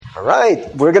All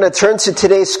right, we're going to turn to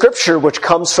today's scripture, which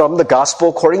comes from the Gospel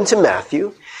according to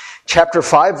Matthew, chapter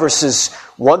 5, verses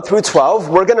 1 through 12.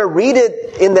 We're going to read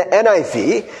it in the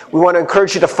NIV. We want to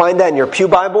encourage you to find that in your pew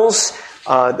Bibles.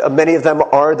 Many of them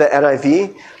are the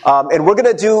NIV. And we're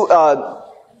going to do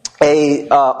a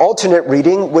alternate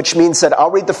reading, which means that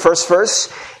I'll read the first verse,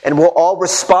 and we'll all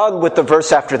respond with the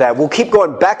verse after that. We'll keep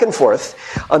going back and forth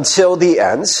until the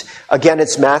end. Again,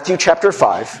 it's Matthew chapter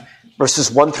 5, verses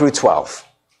 1 through 12.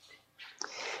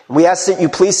 We ask that you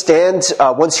please stand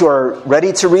once you are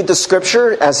ready to read the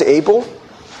scripture as able.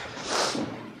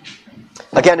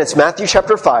 Again, it's Matthew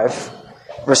chapter 5,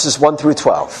 verses 1 through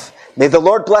 12. May the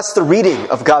Lord bless the reading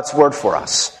of God's word for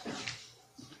us.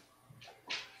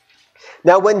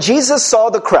 Now when Jesus saw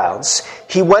the crowds,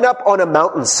 he went up on a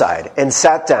mountainside and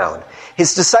sat down.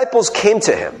 His disciples came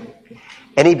to him,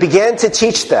 and he began to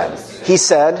teach them. He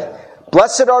said,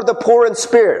 "Blessed are the poor in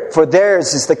spirit, for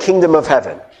theirs is the kingdom of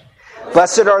heaven.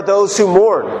 Blessed are those who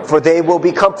mourn, for they will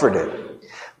be comforted.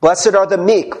 Blessed are the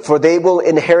meek, for they will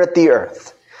inherit the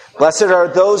earth. Blessed are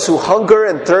those who hunger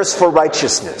and thirst for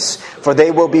righteousness, for they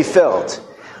will be filled.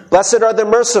 Blessed are the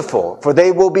merciful, for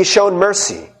they will be shown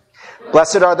mercy.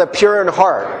 Blessed are the pure in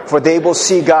heart, for they will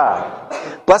see God.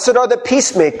 Blessed are the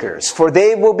peacemakers, for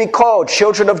they will be called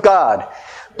children of God.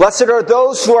 Blessed are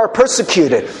those who are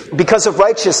persecuted because of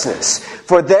righteousness,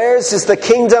 for theirs is the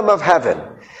kingdom of heaven.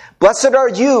 Blessed are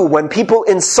you when people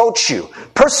insult you,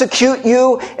 persecute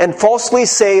you, and falsely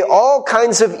say all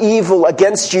kinds of evil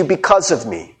against you because of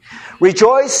me.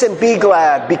 Rejoice and be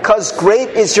glad, because great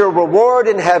is your reward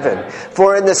in heaven.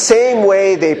 For in the same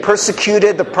way they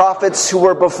persecuted the prophets who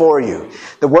were before you."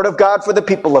 The word of God for the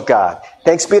people of God.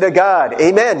 Thanks be to God.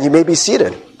 Amen. You may be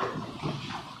seated.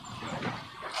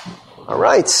 All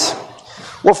right.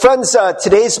 Well, friends,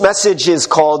 today's message is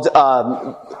called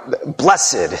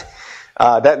Blessed.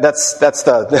 That's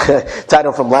the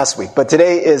title from last week. But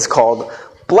today is called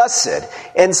Blessed.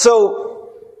 And so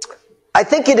I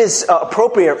think it is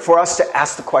appropriate for us to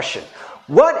ask the question,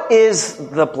 what is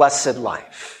the blessed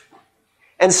life?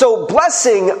 And so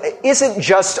blessing isn't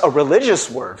just a religious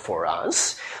word for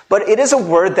us, but it is a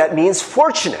word that means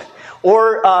fortunate.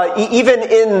 Or even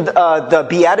in the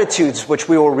Beatitudes, which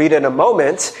we will read in a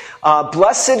moment,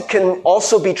 blessed can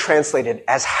also be translated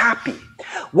as happy.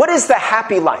 What is the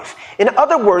happy life? In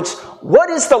other words, what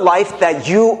is the life that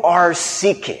you are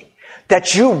seeking,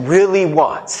 that you really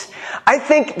want? I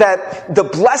think that the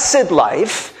blessed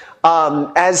life,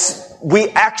 as we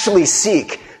actually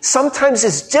seek, sometimes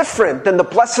is different than the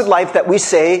blessed life that we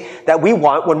say that we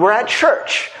want when we're at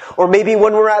church, or maybe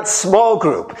when we're at small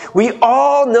group. We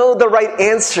all know the right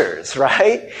answers,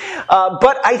 right?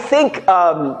 But I think,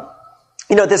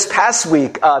 this past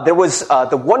week, there was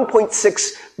the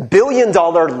 $1.6 billion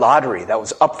lottery that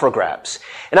was up for grabs.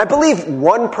 And I believe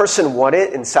one person won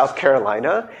it in South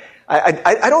Carolina.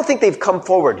 I don't think they've come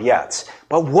forward yet,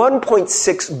 but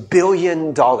 $1.6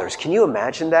 billion. Can you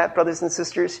imagine that, brothers and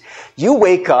sisters? You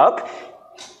wake up,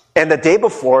 and the day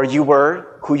before you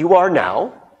were who you are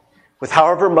now, with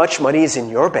however much money is in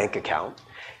your bank account,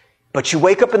 but you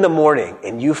wake up in the morning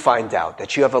and you find out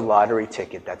that you have a lottery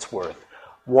ticket that's worth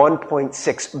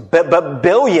 $1.6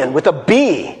 billion with a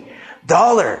B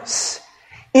dollars.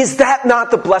 Is that not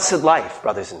the blessed life,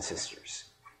 brothers and sisters?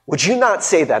 Would you not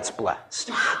say that's blessed?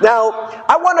 Now,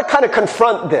 I want to kind of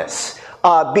confront this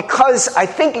because I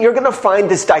think you're going to find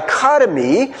this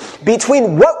dichotomy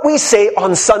between what we say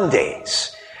on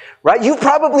Sundays. Right? You've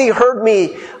probably heard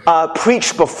me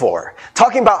preach before,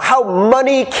 talking about how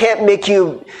money can't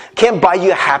buy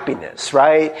you happiness,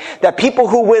 right? That people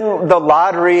who win the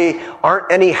lottery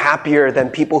aren't any happier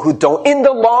than people who don't in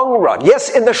the long run.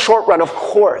 Yes, in the short run, of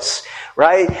course,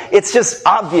 right? It's just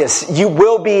obvious. You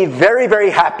will be very, very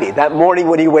happy that morning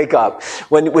when you wake up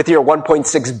with your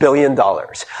 $1.6 billion.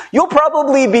 You'll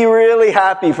probably be really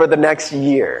happy for the next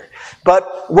year.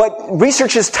 But what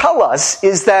researchers tell us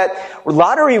is that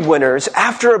lottery winners,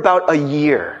 after about a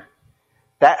year,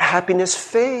 that happiness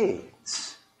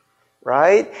fades,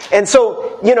 right? And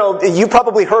so, you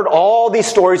probably heard all these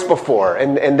stories before.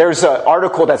 And there's an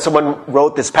article that someone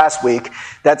wrote this past week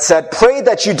that said, pray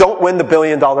that you don't win the $1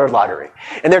 billion lottery.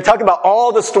 And they're talking about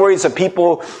all the stories of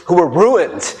people who were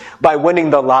ruined by winning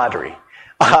the lottery.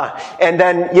 And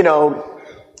then,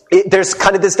 there's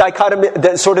kind of this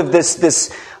dichotomy, sort of this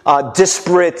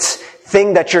disparate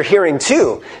thing that you're hearing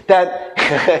too, that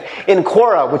in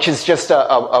Quora, which is just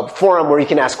a forum where you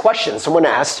can ask questions, someone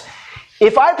asked,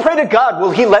 if I pray to God,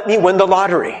 will he let me win the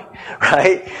lottery?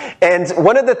 Right? And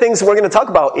one of the things we're going to talk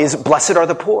about is blessed are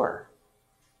the poor.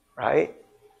 Right?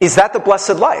 Is that the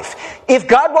blessed life? If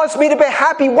God wants me to be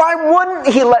happy, why wouldn't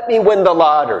he let me win the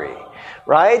lottery?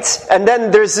 right? And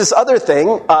then there's this other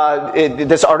thing,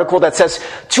 this article that says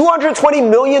 $220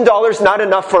 million not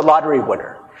enough for a lottery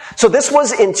winner. So this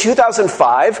was in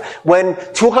 2005 when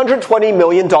 $220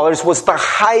 million was the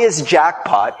highest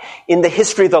jackpot in the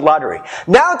history of the lottery.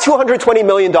 Now $220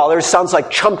 million sounds like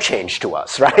chump change to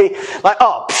us, right? Like,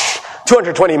 oh,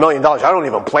 $220 million. I don't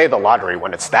even play the lottery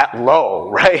when it's that low,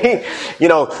 right?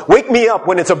 Wake me up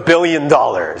when it's $1 billion,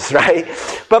 right?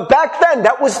 But back then,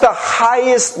 that was the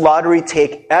highest lottery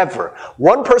take ever.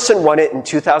 One person won it in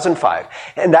 2005,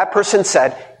 and that person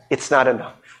said, it's not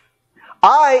enough.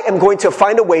 I am going to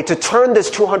find a way to turn this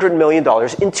 $200 million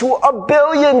into $1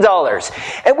 billion.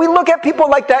 And we look at people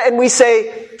like that and we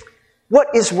say, what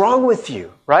is wrong with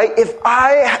you, right? If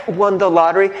I won the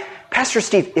lottery, Pastor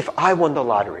Steve, if I won the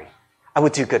lottery, I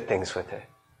would do good things with it,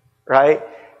 right?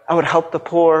 I would help the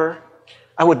poor.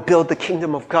 I would build the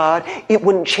kingdom of God. It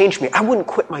wouldn't change me. I wouldn't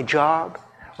quit my job,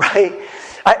 right?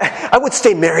 I would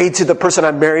stay married to the person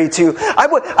I'm married to. I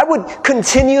would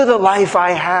continue the life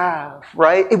I have,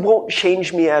 right? It won't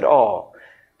change me at all.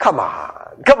 Come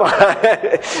on.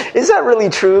 Is that really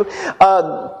true?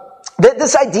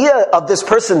 This idea of this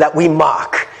person that we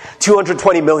mock,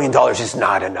 $220 million is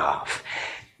not enough.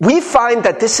 We find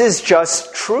that this is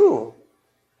just true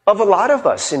of a lot of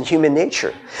us in human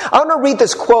nature. I want to read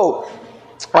this quote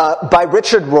by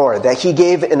Richard Rohr that he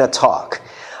gave in a talk.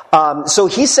 So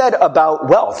he said about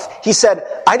wealth, he said,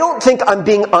 I don't think I'm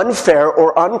being unfair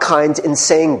or unkind in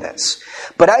saying this,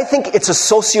 but I think it's a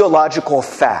sociological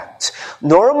fact.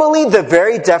 Normally, the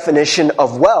very definition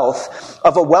of wealth,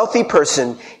 of a wealthy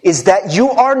person, is that you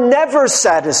are never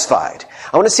satisfied.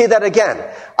 I want to say that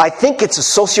again. I think it's a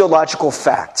sociological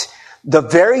fact. The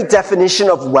very definition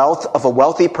of wealth of a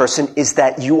wealthy person is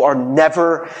that you are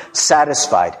never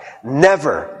satisfied.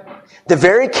 Never. The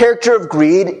very character of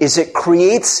greed is it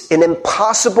creates an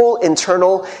impossible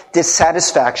internal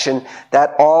dissatisfaction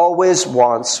that always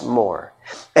wants more.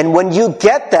 And when you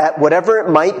get that, whatever it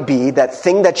might be, that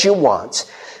thing that you want,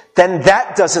 then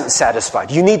that doesn't satisfy.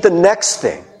 You need the next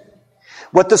thing.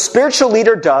 What the spiritual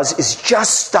leader does is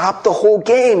just stop the whole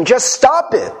game. Just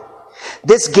stop it.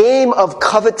 This game of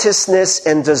covetousness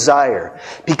and desire,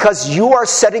 because you are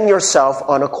setting yourself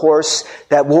on a course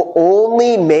that will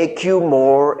only make you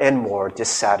more and more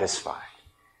dissatisfied.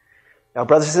 Now,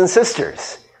 brothers and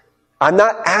sisters, I'm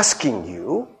not asking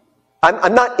you,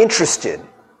 I'm not interested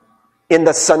in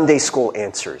the Sunday school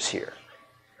answers here.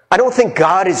 I don't think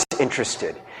God is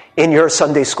interested in your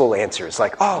Sunday school answers.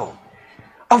 Like, oh,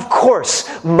 of course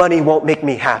money won't make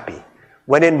me happy.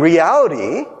 When in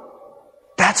reality,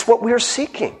 that's what we're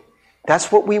seeking.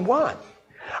 That's what we want.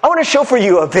 I want to show for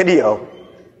you a video.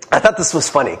 I thought this was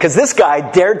funny because this guy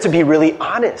dared to be really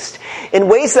honest in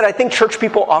ways that I think church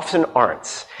people often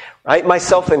aren't, right?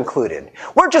 Myself included.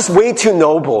 We're just way too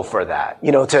noble for that,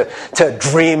 to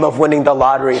dream of winning the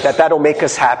lottery, that'll make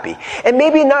us happy. And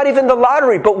maybe not even the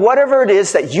lottery, but whatever it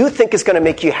is that you think is going to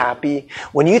make you happy,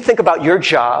 when you think about your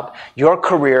job, your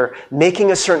career,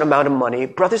 making a certain amount of money,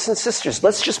 brothers and sisters,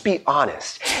 let's just be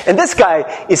honest. And this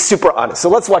guy is super honest. So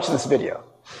let's watch this video.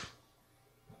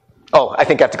 Oh, I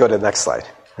think I have to go to the next slide.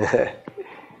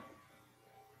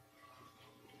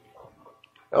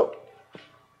 Oh.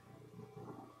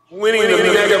 Winning the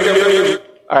Mega Millions.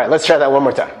 All right, let's try that one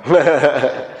more time.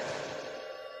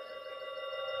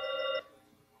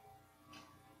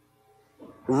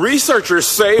 Researchers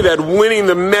say that winning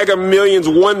the Mega Millions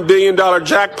 $1 billion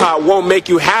jackpot won't make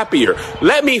you happier.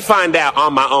 Let me find out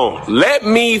on my own. Let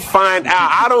me find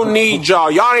out. I don't need y'all.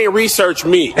 Y'all ain't research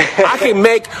me. I can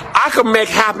make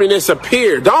happiness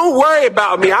appear. Don't worry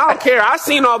about me. I don't care. I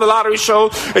seen all the lottery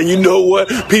shows, and you know what?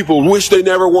 People wish they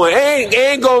never won.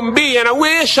 Ain't gonna be, and I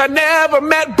wish I never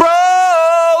met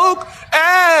broke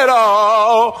at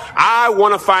all. I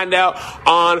want to find out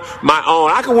on my own.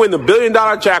 I can win the $1 billion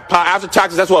jackpot after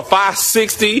taxes. That's what,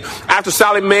 $560. After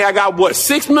Sally Mae, I got what,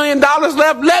 $6 million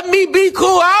left. Let me be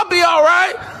cool. I'll be all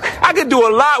right. I can do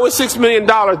a lot with $6 million.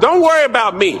 Don't worry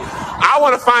about me. I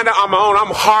want to find out on my own.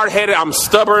 I'm hard-headed. I'm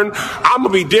stubborn. I'm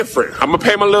going to be different. I'm going to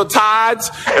pay my little tithes,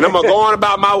 and I'm going to go on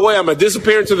about my way. I'm going to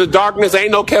disappear into the darkness.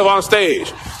 Ain't no Kev on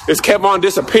stage. It's Kevon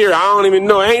disappear. I don't even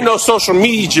know. Ain't no social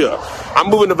media. I'm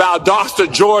moving to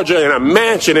Valdosta, Georgia, in a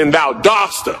mansion in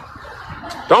Valdosta.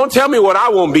 Don't tell me what I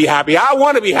won't be happy. I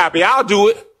want to be happy. I'll do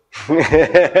it.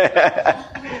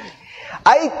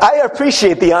 I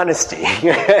appreciate the honesty.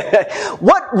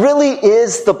 What really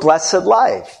is the blessed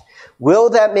life? Will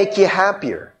that make you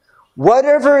happier?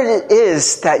 Whatever it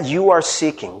is that you are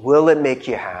seeking, will it make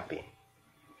you happy?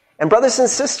 And brothers and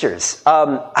sisters,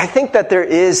 I think that there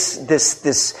is this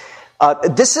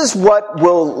is what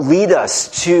will lead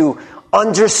us to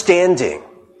understanding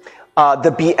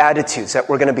the Beatitudes that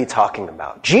we're going to be talking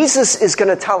about. Jesus is going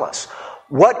to tell us,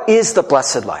 what is the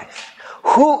blessed life?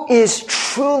 Who is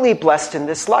truly blessed in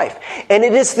this life? And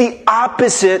it is the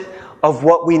opposite of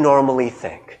what we normally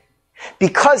think.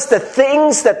 Because the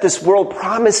things that this world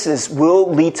promises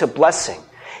will lead to blessing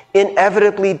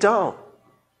inevitably don't.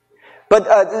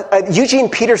 But Eugene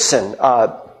Peterson,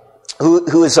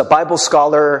 who is a Bible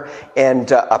scholar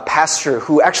and a pastor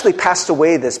who actually passed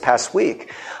away this past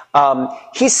week,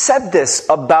 he said this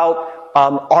about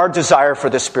our desire for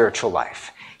the spiritual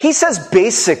life. He says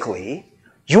basically,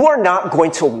 you are not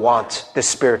going to want the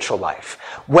spiritual life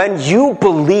when you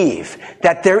believe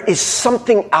that there is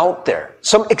something out there,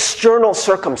 some external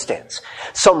circumstance,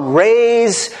 some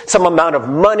raise, some amount of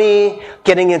money,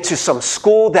 getting into some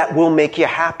school that will make you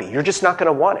happy. You're just not going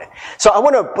to want it. So I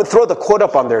want to throw the quote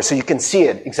up on there so you can see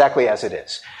it exactly as it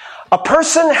is. A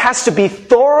person has to be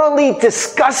thoroughly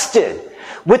disgusted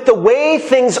with the way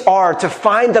things are to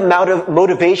find the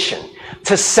motivation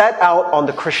to set out on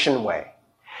the Christian way.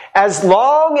 As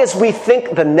long as we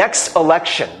think the next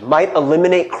election might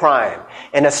eliminate crime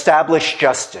and establish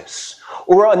justice,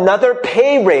 or another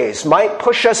pay raise might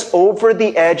push us over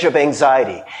the edge of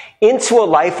anxiety into a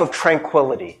life of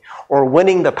tranquility, or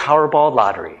winning the Powerball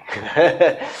lottery,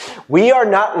 we are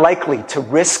not likely to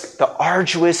risk the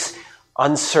arduous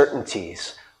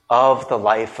uncertainties of the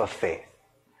life of faith.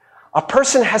 A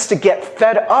person has to get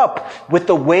fed up with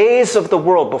the ways of the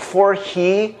world before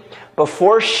she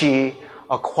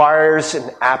acquires an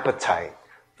appetite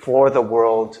for the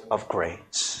world of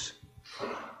grace.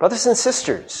 Brothers and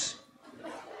sisters,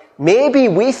 maybe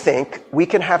we think we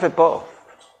can have it both,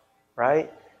 right?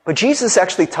 But Jesus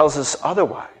actually tells us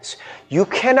otherwise. You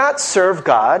cannot serve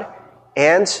God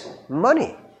and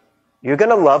money. You're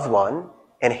going to love one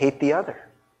and hate the other,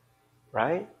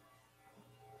 right?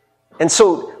 And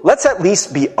so let's at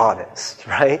least be honest,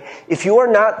 right? If you are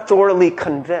not thoroughly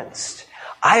convinced,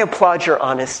 I applaud your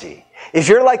honesty. If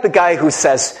you're like the guy who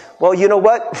says, well, you know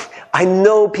what? I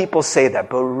know people say that,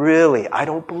 but really, I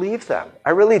don't believe them.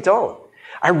 I really don't.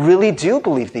 I really do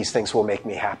believe these things will make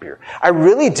me happier. I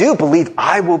really do believe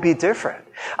I will be different.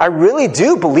 I really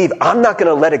do believe I'm not going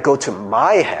to let it go to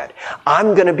my head.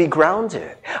 I'm going to be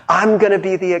grounded. I'm going to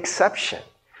be the exception.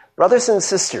 Brothers and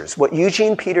sisters, what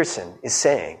Eugene Peterson is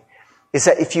saying is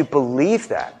that if you believe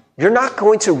that, you're not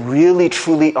going to really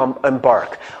truly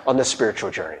embark on the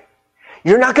spiritual journey.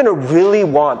 You're not going to really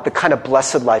want the kind of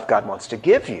blessed life God wants to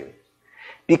give you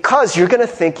because you're going to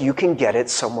think you can get it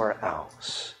somewhere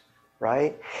else,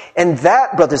 right? And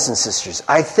that, brothers and sisters,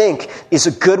 I think is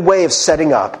a good way of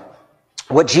setting up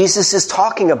what Jesus is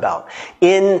talking about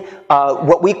in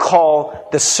what we call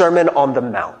the Sermon on the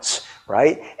Mount,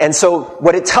 right? And so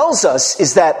what it tells us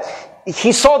is that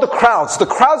he saw the crowds. The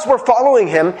crowds were following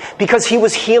him because he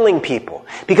was healing people,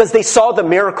 because they saw the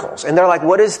miracles. And they're like,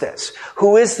 what is this?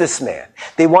 Who is this man?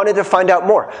 They wanted to find out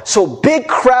more. So big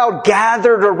crowd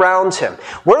gathered around him.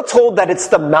 We're told that it's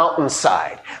the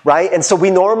mountainside, right? And so we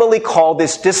normally call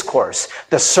this discourse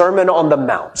the Sermon on the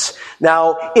Mount.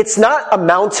 Now, it's not a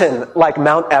mountain like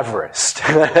Mount Everest.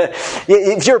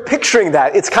 If you're picturing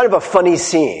that, it's kind of a funny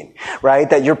scene, right?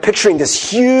 That you're picturing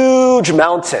this huge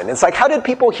mountain. It's like, how did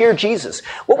people hear Jesus?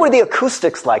 What were the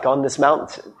acoustics like on this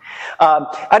mountain?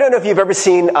 I don't know if you've ever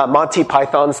seen Monty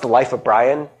Python's The Life of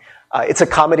Brian. It's a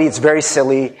comedy. It's very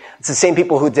silly. It's the same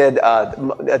people who did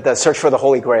the Search for the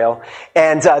Holy Grail.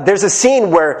 And there's a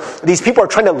scene where these people are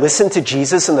trying to listen to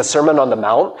Jesus in the Sermon on the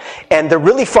Mount, and they're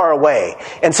really far away.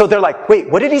 And so they're like, wait,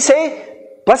 what did he say?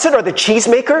 Blessed are the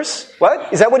cheesemakers?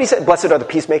 What? Is that what he said? Blessed are the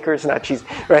peacemakers, not cheese,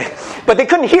 right? But they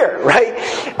couldn't hear, right?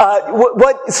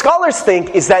 What scholars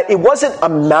think is that it wasn't a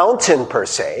mountain per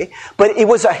se, but it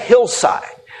was a hillside,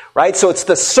 right? So it's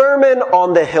the Sermon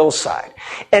on the Hillside.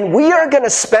 And we are going to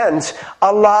spend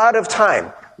a lot of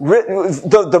time,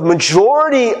 the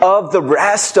majority of the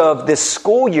rest of this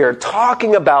school year,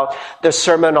 talking about the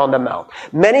Sermon on the Mount.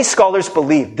 Many scholars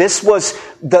believe this was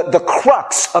the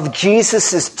crux of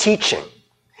Jesus' teaching.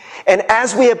 And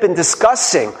as we have been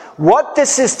discussing, what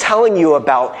this is telling you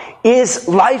about is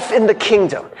life in the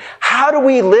kingdom. How do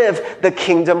we live the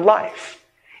kingdom life?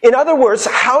 In other words,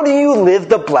 how do you live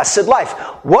the blessed life?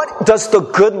 What does the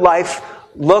good life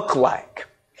look like?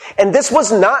 And this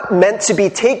was not meant to be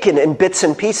taken in bits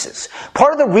and pieces.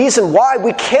 Part of the reason why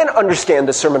we can't understand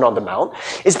the Sermon on the Mount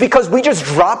is because we just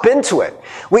drop into it.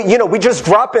 We just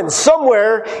drop in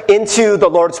somewhere into the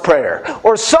Lord's Prayer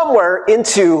or somewhere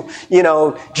into,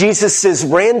 Jesus'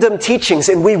 random teachings,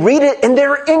 and we read it and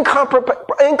they're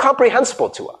incomprehensible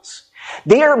to us.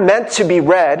 They are meant to be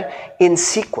read in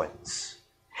sequence.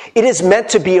 It is meant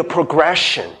to be a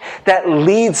progression that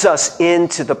leads us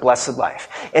into the blessed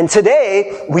life. And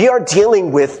today, we are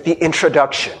dealing with the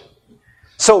introduction.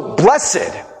 So,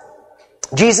 blessed,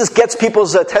 Jesus gets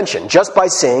people's attention just by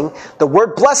saying the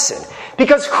word blessed.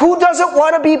 Because who doesn't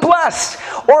want to be blessed?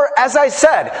 Or, as I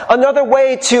said, another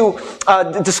way to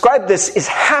describe this is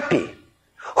happy.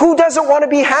 Who doesn't want to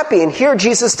be happy? And here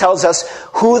Jesus tells us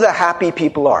who the happy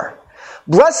people are.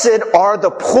 Blessed are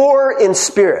the poor in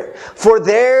spirit, for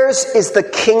theirs is the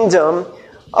kingdom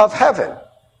of heaven.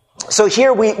 So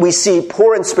here we see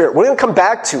poor in spirit. We're going to come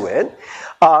back to it,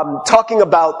 talking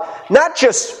about not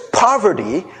just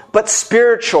poverty, but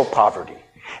spiritual poverty.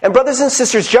 And brothers and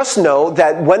sisters, just know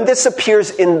that when this appears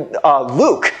in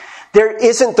Luke, there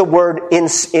isn't the word in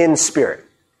spirit.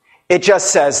 It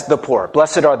just says the poor.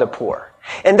 Blessed are the poor.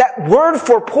 And that word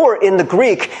for poor in the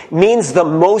Greek means the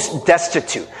most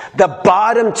destitute, the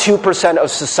bottom 2% of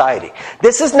society.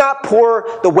 This is not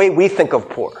poor the way we think of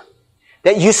poor.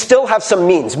 That you still have some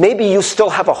means. Maybe you still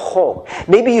have a home.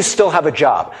 Maybe you still have a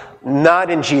job.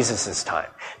 Not in Jesus' time.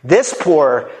 This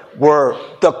poor were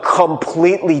the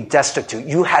completely destitute.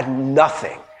 You had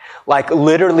nothing. Like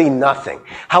literally nothing.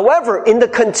 However, in the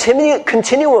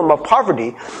continuum of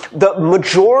poverty, the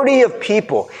majority of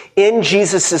people in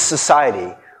Jesus'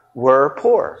 society were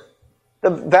poor. The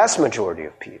vast majority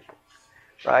of people.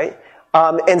 Right?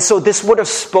 And so this would have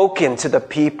spoken to the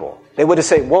people. They would have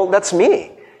said, well, that's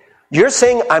me. You're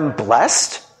saying I'm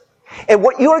blessed? And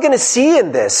what you are going to see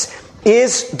in this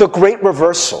is the great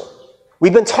reversal.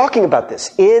 We've been talking about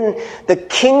this. In the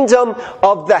kingdom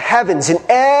of the heavens, in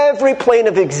every plane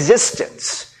of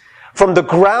existence, from the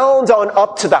ground on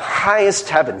up to the highest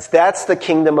heavens, that's the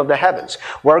kingdom of the heavens,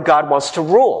 where God wants to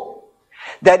rule.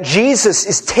 That Jesus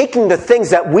is taking the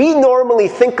things that we normally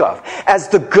think of as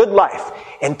the good life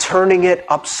and turning it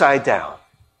upside down.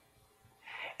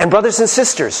 And brothers and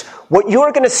sisters, what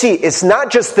you're going to see is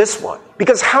not just this one,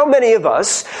 because how many of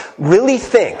us really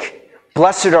think,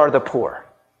 blessed are the poor?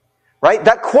 Right?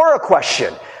 That Quora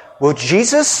question. Will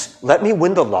Jesus let me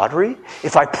win the lottery?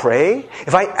 If I pray?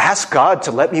 If I ask God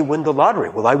to let me win the lottery,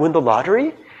 will I win the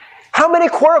lottery? How many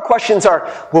Quora questions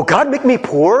are, will God make me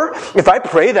poor? If I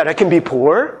pray that I can be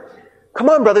poor? Come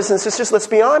on, brothers and sisters, let's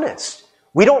be honest.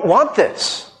 We don't want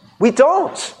this. We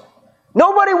don't.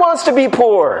 Nobody wants to be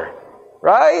poor.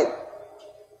 Right?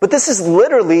 But this is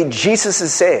literally Jesus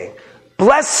is saying,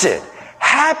 blessed,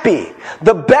 happy,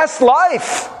 the best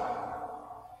life.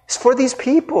 It's for these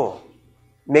people.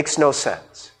 Makes no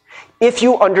sense. If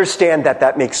you understand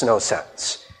that makes no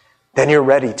sense, then you're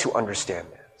ready to understand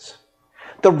this.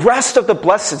 The rest of the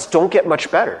blesseds don't get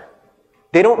much better.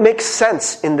 They don't make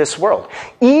sense in this world.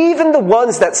 Even the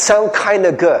ones that sound kind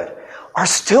of good are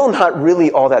still not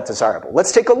really all that desirable.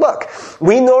 Let's take a look.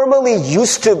 We normally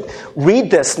used to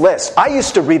read this list. I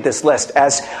used to read this list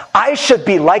as, I should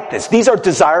be like this. These are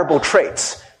desirable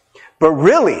traits. But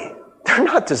really, they're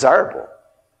not desirable.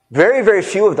 Very, very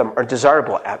few of them are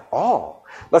desirable at all.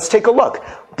 Let's take a look.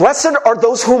 Blessed are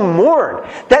those who mourn.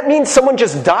 That means someone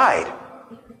just died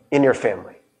in your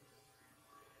family.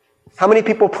 How many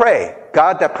people pray,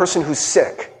 God, that person who's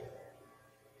sick,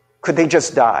 could they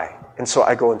just die? And so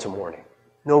I go into mourning.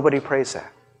 Nobody prays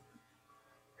that.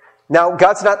 Now,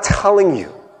 God's not telling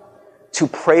you to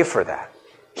pray for that.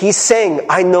 He's saying,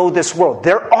 I know this world.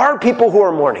 There are people who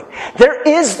are mourning. There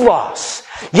is loss.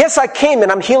 Yes, I came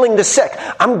and I'm healing the sick.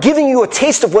 I'm giving you a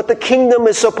taste of what the kingdom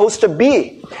is supposed to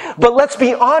be. But let's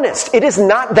be honest, it is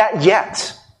not that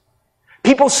yet.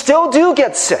 People still do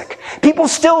get sick. People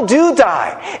still do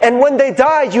die. And when they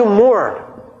die, you mourn.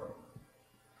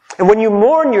 And when you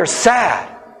mourn, you're sad.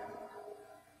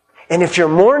 And if you're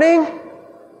mourning,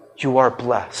 you are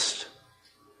blessed.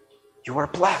 You are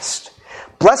blessed.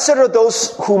 Blessed are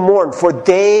those who mourn, for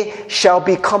they shall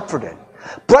be comforted.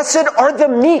 Blessed are the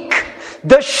meek,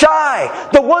 the shy,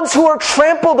 the ones who are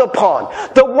trampled upon,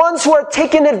 the ones who are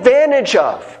taken advantage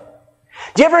of.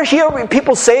 Do you ever hear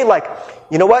people say, like,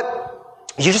 you know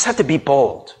what? You just have to be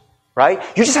bold, right?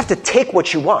 You just have to take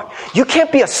what you want. You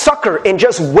can't be a sucker and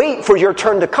just wait for your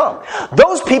turn to come.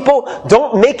 Those people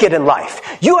don't make it in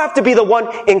life. You have to be the one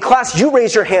in class, you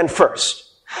raise your hand first.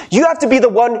 You have to be the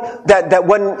one that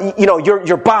when,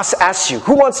 your boss asks you,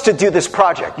 who wants to do this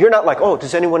project? You're not like, oh,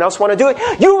 does anyone else want to do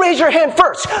it? You raise your hand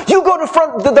first. You go to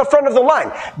the front of the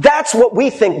line. That's what we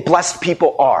think blessed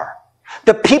people are.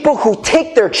 The people who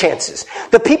take their chances.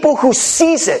 The people who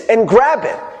seize it and grab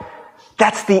it.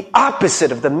 That's the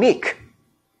opposite of the meek.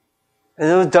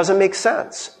 And it doesn't make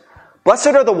sense. Blessed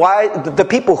are the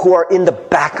people who are in the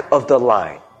back of the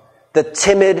line. The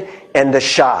timid and the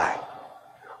shy.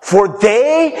 For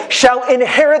they shall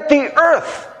inherit the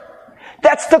earth.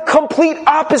 That's the complete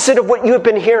opposite of what you have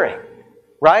been hearing,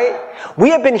 right? We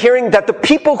have been hearing that the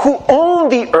people who own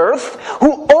the earth,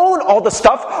 who own all the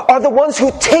stuff, are the ones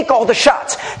who take all the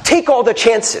shots, take all the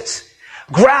chances,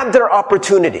 grab their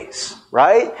opportunities,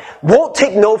 right? Won't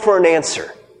take no for an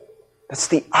answer. That's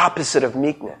the opposite of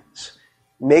meekness.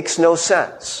 Makes no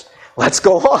sense. Let's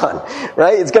go on,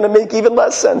 right? It's going to make even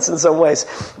less sense in some ways.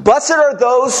 Blessed are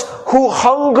those who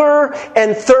hunger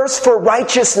and thirst for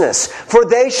righteousness, for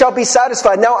they shall be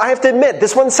satisfied. Now, I have to admit,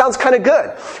 this one sounds kind of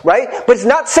good, right? But it's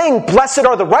not saying blessed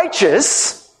are the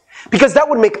righteous, because that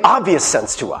would make obvious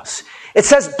sense to us. It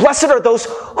says, blessed are those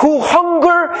who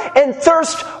hunger and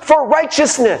thirst for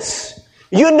righteousness.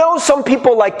 You know some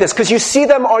people like this because you see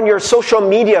them on your social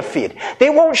media feed. They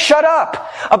won't shut up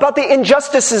about the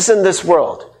injustices in this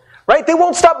world. Right? They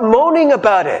won't stop moaning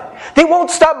about it. They won't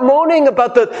stop moaning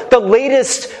about the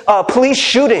latest police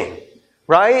shooting,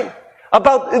 right?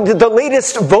 About the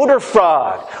latest voter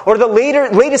fraud or the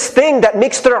latest thing that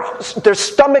makes their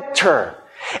stomach turn.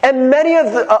 And many of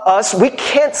us, we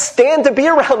can't stand to be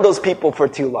around those people for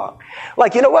too long.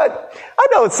 Like, you know what? I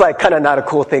know it's like kind of not a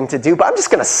cool thing to do, but I'm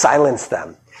just going to silence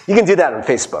them. You can do that on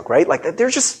Facebook, right? Like they're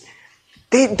just,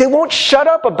 they won't shut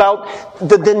up about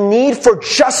the need for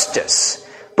justice.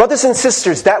 Brothers and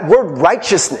sisters, that word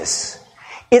righteousness,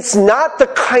 it's not the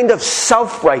kind of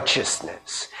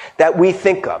self-righteousness that we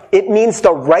think of. It means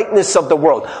the rightness of the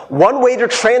world. One way to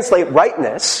translate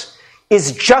rightness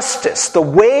is justice, the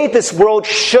way this world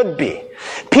should be.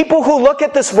 People who look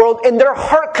at this world and their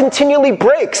heart continually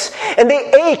breaks, and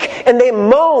they ache, and they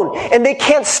moan, and they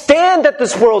can't stand that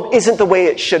this world isn't the way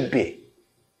it should be.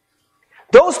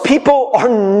 Those people are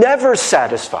never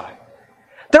satisfied.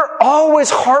 They're always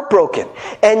heartbroken.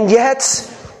 And yet,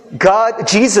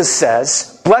 Jesus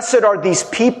says, blessed are these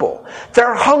people.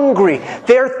 They're hungry.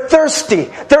 They're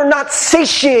thirsty. They're not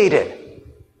satiated.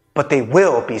 But they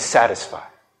will be satisfied.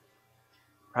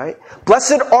 Right?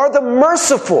 Blessed are the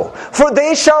merciful, for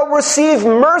they shall receive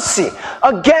mercy.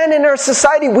 Again, in our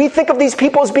society, we think of these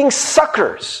people as being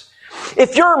suckers.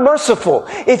 If you're merciful,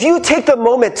 if you take the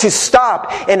moment to stop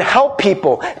and help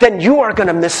people, then you are going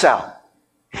to miss out.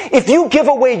 If you give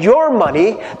away your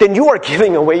money, then you are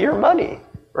giving away your money,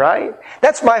 right?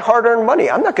 That's my hard-earned money.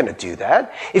 I'm not going to do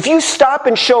that. If you stop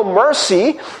and show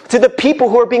mercy to the people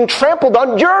who are being trampled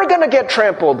on, you're going to get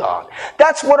trampled on.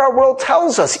 That's what our world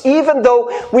tells us, even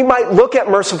though we might look at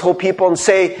merciful people and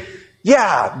say,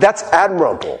 yeah, that's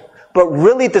admirable. But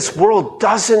really, this world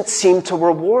doesn't seem to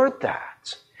reward that.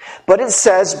 But it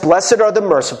says, blessed are the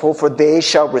merciful, for they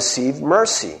shall receive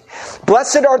mercy.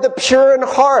 Blessed are the pure in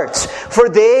heart, for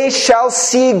they shall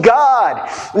see God.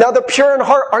 Now, the pure in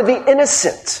heart are the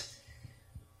innocent.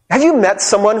 Have you met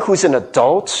someone who's an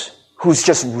adult, who's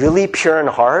just really pure in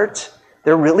heart?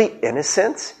 They're really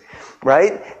innocent,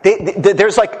 right?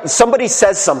 There's like, somebody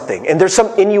says something, and there's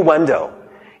some innuendo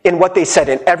in what they said,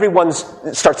 and everyone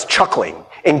starts chuckling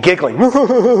and giggling.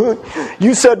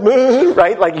 You said,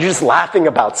 right? Like you're just laughing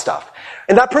about stuff.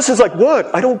 And that person's like,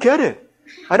 what? I don't get it.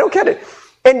 I don't get it.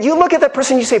 And you look at that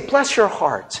person and you say, bless your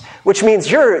heart, which means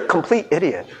you're a complete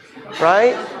idiot,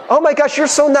 right? Oh my gosh, you're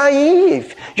so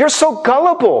naive. You're so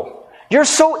gullible. You're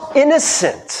so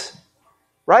innocent,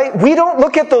 right? We don't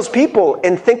look at those people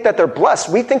and think that they're blessed.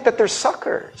 We think that they're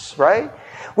suckers, right?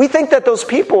 We think that those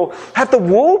people have the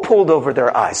wool pulled over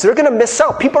their eyes. They're going to miss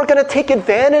out. People are going to take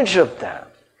advantage of them.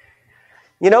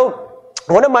 You know,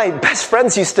 one of my best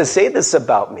friends used to say this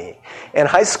about me in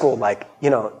high school, like, you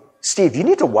know, Steve, you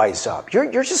need to wise up.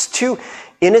 You're just too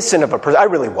innocent of a person. I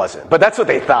really wasn't, but that's what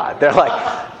they thought. They're like,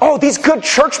 oh, these good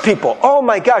church people. Oh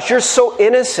my gosh, you're so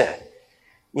innocent.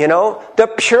 You know, the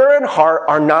pure in heart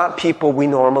are not people we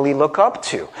normally look up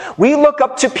to. We look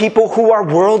up to people who are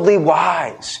worldly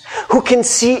wise, who can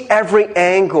see every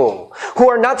angle, who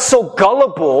are not so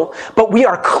gullible, but we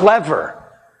are clever.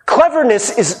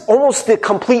 Cleverness is almost the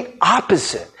complete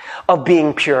opposite of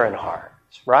being pure in heart,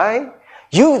 right?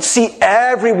 You see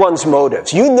everyone's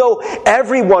motives. You know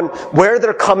everyone where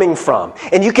they're coming from.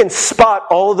 And you can spot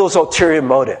all of those ulterior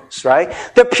motives, right?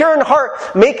 The pure in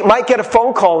heart might get a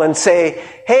phone call and say,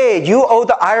 hey, you owe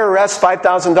the IRS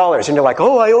 $5,000. And you're like,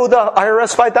 oh, I owe the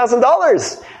IRS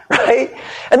 $5,000, right?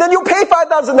 And then you'll pay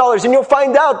 $5,000 and you'll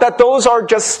find out that those are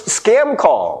just scam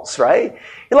calls, right?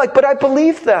 You're like, but I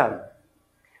believe them.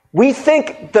 We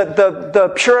think that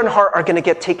the pure in heart are going to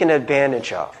get taken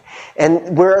advantage of.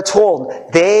 And we're told,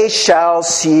 they shall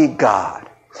see God.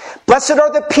 Blessed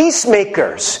are the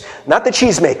peacemakers, not the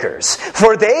cheesemakers,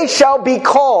 for they shall be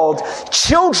called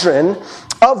children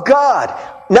of God.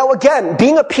 Now again,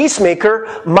 being a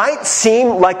peacemaker might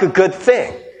seem like a good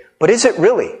thing, but is it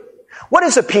really? What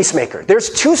is a peacemaker? There's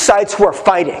two sides who are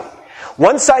fighting.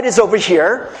 One side is over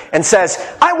here and says,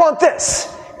 I want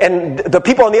this. And the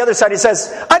people on the other side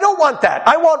says, I don't want that.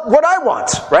 I want what I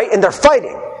want, right? And they're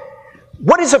fighting.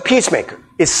 What is a peacemaker?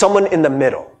 Is someone in the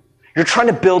middle. You're trying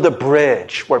to build a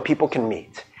bridge where people can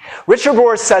meet. Richard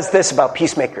Rohr says this about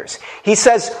peacemakers. He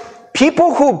says,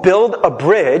 people who build a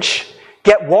bridge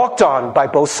get walked on by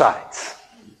both sides.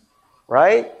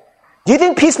 Right? Do you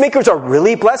think peacemakers are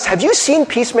really blessed? Have you seen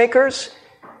peacemakers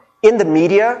in the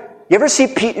media? You ever see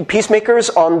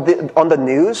peacemakers on the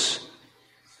news?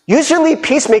 Usually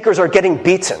peacemakers are getting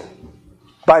beaten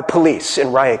by police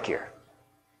in riot gear.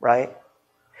 Right?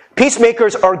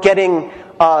 Peacemakers are getting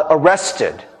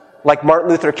arrested like Martin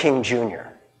Luther King Jr.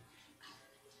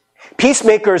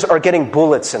 Peacemakers are getting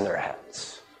bullets in their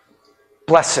heads.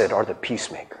 Blessed are the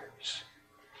peacemakers.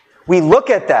 We look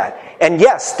at that, and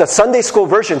yes, the Sunday school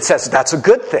version says that's a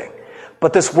good thing.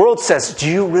 But this world says, do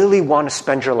you really want to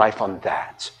spend your life on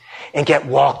that and get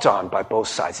walked on by both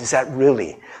sides? Is that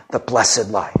really the blessed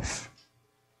life?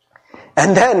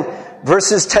 And then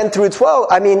verses 10 through 12,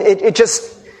 I mean, it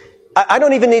just, I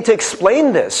don't even need to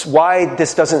explain this, why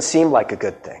this doesn't seem like a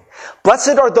good thing.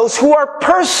 Blessed are those who are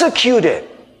persecuted,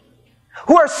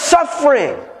 who are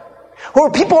suffering, who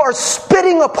people are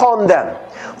spitting upon them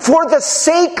for the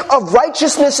sake of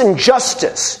righteousness and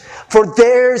justice, for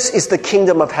theirs is the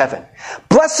kingdom of heaven.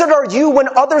 Blessed are you when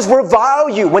others revile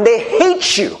you, when they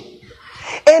hate you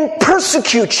and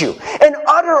persecute you and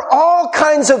utter all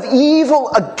kinds of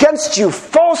evil against you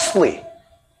falsely.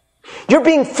 You're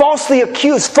being falsely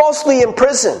accused, falsely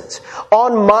imprisoned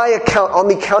on my account, on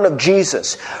the account of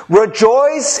Jesus.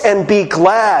 Rejoice and be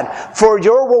glad, for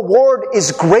your reward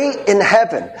is great in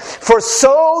heaven. For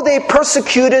so they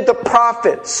persecuted the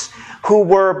prophets who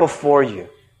were before you.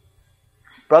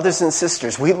 Brothers and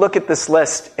sisters, we look at this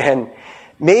list, and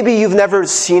maybe you've never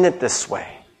seen it this way.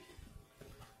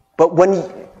 But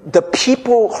when the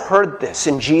people heard this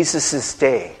in Jesus'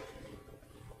 day,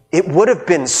 it would have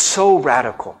been so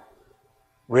radical.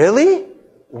 Really?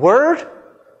 Word?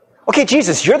 Okay,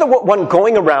 Jesus, you're the one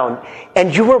going around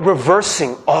and you were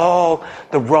reversing all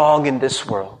the wrong in this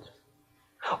world.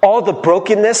 All the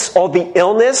brokenness, all the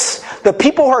illness, the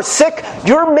people who are sick,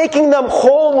 you're making them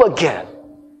whole again.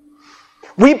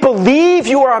 We believe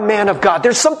you are a man of God.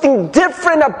 There's something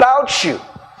different about you.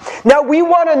 Now we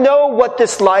want to know what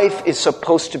this life is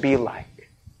supposed to be like.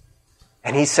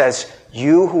 And he says,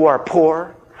 you who are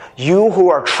poor, you who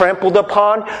are trampled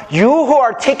upon, you who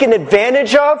are taken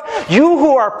advantage of, you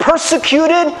who are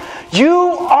persecuted, you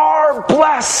are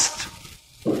blessed.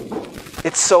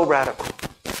 It's so radical.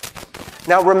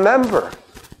 Now remember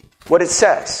what it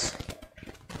says.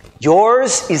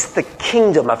 Yours is the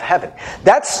kingdom of heaven.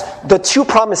 That's the two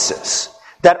promises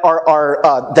that are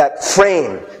that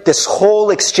frame this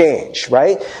whole exchange,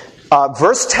 right?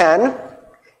 Verse 10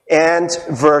 and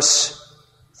verse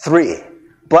 3.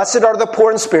 Blessed are the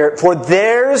poor in spirit, for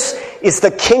theirs is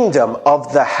the kingdom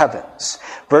of the heavens.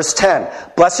 Verse 10,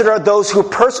 blessed are those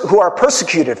who are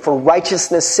persecuted for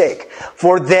righteousness' sake,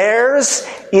 for theirs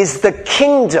is the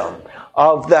kingdom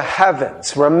of the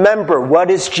heavens. Remember,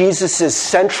 what is Jesus'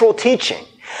 central teaching?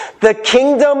 The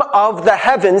kingdom of the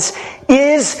heavens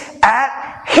is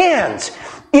at hand.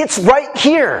 It's right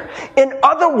here. In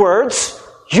other words,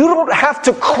 you don't have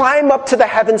to climb up to the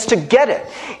heavens to get it.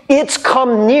 It's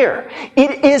come near.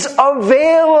 It is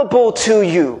available to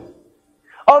you.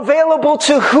 Available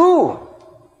to who?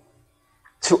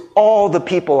 To all the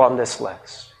people on this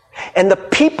list. And the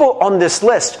people on this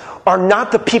list are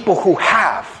not the people who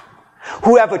have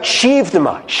achieved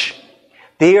much.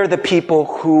 They are the people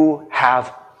who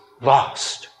have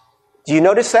lost. Do you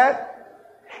notice that?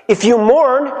 If you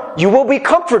mourn, you will be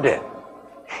comforted.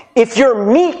 If you're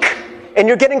meek, and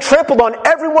you're getting trampled on,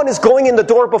 everyone is going in the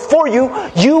door before you,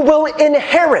 you will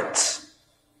inherit.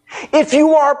 If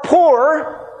you are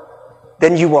poor,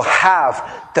 then you will have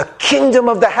the kingdom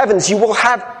of the heavens. You will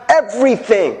have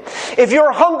everything. If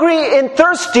you're hungry and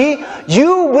thirsty,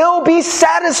 you will be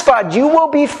satisfied. You will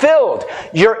be filled.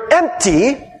 You're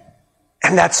empty,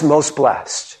 and that's most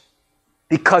blessed.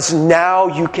 Because now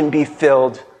you can be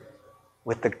filled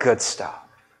with the good stuff.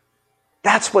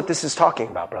 That's what this is talking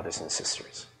about, brothers and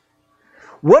sisters.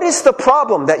 What is the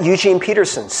problem that Eugene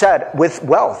Peterson said with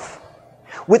wealth?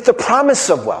 With the promise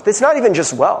of wealth. It's not even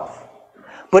just wealth.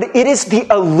 But it is the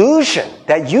illusion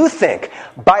that you think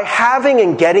by having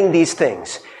and getting these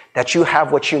things that you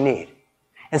have what you need.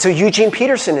 And so Eugene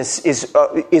Peterson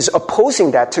is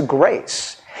opposing that to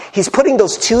grace. He's putting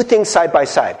those two things side by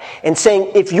side and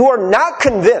saying if you are not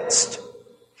convinced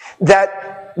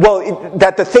that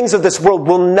the things of this world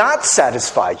will not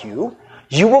satisfy you,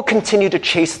 you will continue to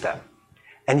chase them.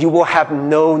 And you will have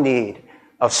no need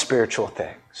of spiritual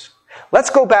things. Let's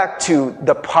go back to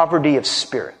the poverty of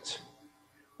spirit.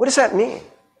 What does that mean?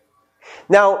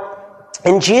 Now,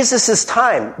 in Jesus'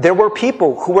 time, there were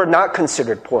people who were not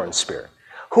considered poor in spirit.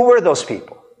 Who were those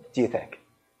people, do you think?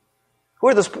 Who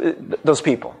are those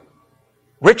people?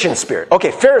 Rich in spirit.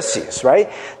 Okay, Pharisees,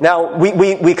 right? Now,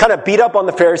 we kind of beat up on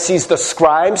the Pharisees, the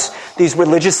scribes, these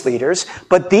religious leaders,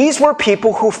 but these were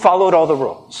people who followed all the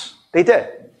rules. They did.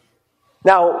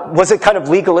 Now, was it kind of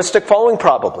legalistic following?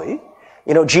 Probably.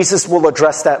 Jesus will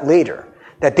address that later,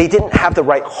 that they didn't have the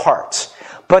right heart.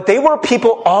 But they were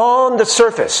people on the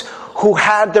surface who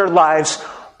had their lives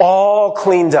all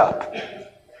cleaned up.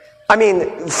 I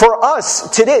mean, for us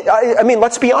today,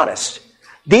 let's be honest.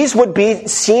 These would be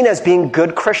seen as being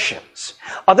good Christians.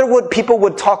 People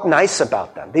would talk nice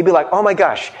about them. They'd be like, oh my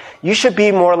gosh, you should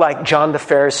be more like John the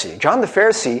Pharisee. John the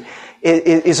Pharisee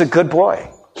is a good boy.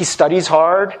 He studies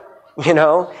hard,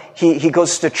 He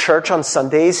goes to church on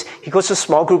Sundays. He goes to a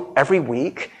small group every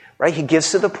week, right? He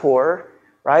gives to the poor,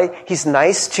 right? He's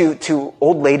nice to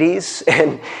old ladies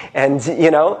and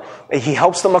he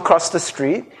helps them across the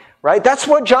street, right? That's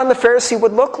what John the Pharisee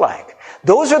would look like.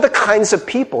 Those are the kinds of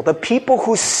people, the people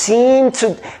who seem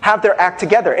to have their act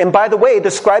together. And by the way,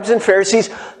 the scribes and Pharisees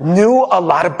knew a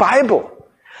lot of Bible.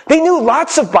 They knew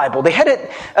lots of Bible. They had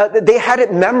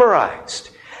it memorized.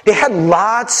 They had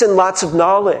lots and lots of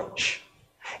knowledge.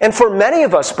 And for many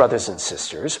of us, brothers and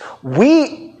sisters,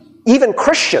 we, even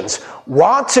Christians,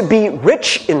 want to be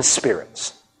rich in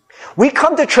spirits. We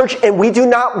come to church and we do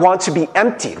not want to be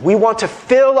emptied. We want to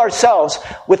fill ourselves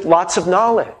with lots of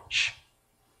knowledge.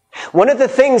 One of the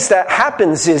things that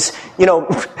happens is,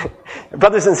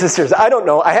 brothers and sisters, I don't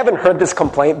know, I haven't heard this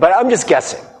complaint, but I'm just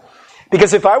guessing.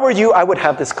 Because if I were you, I would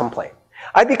have this complaint.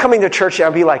 I'd be coming to church and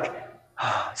I'd be like,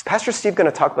 is Pastor Steve going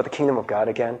to talk about the kingdom of God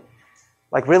again?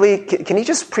 Like, really? Can he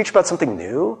just preach about something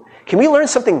new? Can we learn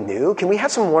something new? Can we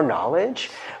have some more knowledge?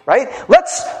 Right?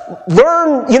 Let's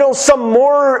learn, some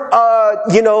more,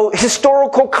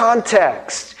 historical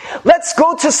context. Let's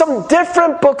go to some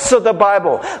different books of the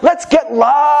Bible. Let's get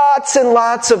lots and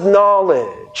lots of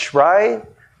knowledge, right?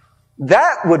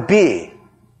 That would be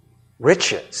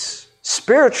riches,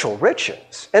 spiritual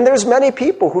riches. And there's many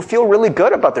people who feel really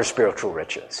good about their spiritual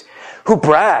riches, who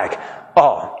brag,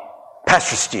 oh,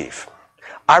 Pastor Steve,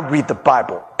 I read the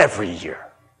Bible every year.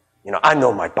 I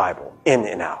know my Bible in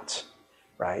and out,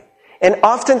 right? And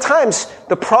oftentimes,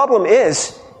 the problem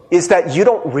is that you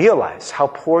don't realize how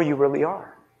poor you really are.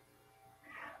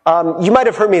 You might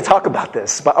have heard me talk about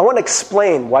this, but I want to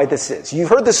explain why this is. You've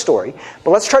heard this story,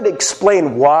 but let's try to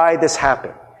explain why this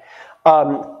happened.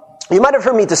 You might have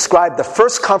heard me describe the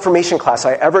first confirmation class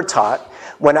I ever taught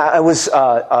when I was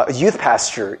a youth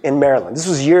pastor in Maryland. This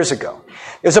was years ago.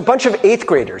 There was a bunch of 8th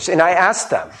graders, and I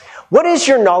asked them, what is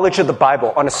your knowledge of the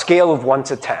Bible on a scale of 1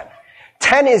 to 10?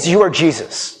 10 is you are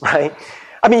Jesus, right?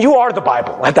 I mean, you are the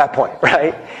Bible at that point,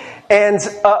 right? And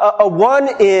a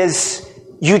 1 is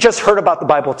you just heard about the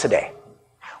Bible today.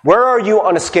 Where are you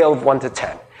on a scale of 1 to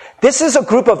 10? This is a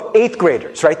group of 8th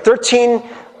graders, right? 13,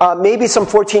 maybe some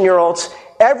 14-year-olds.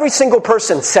 Every single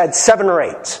person said 7 or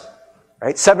 8,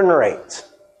 right? 7 or 8.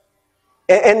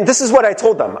 And this is what I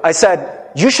told them. I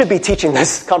said, you should be teaching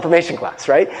this confirmation class,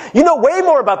 right? You know way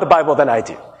more about the Bible than I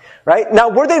do, right? Now,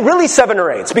 were they really 7 or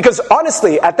 8s? Because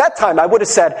honestly, at that time, I would have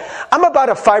said, I'm about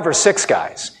a 5 or 6,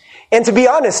 guys. And to be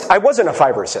honest, I wasn't a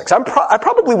 5 or 6. I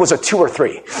probably was a 2 or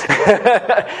 3.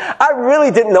 I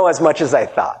really didn't know as much as I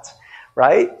thought,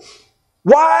 right?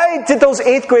 Why did those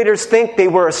 8th graders think they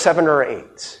were a 7 or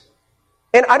 8?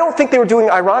 And I don't think they were doing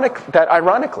that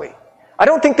ironically. I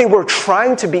don't think they were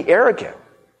trying to be arrogant.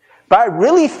 But I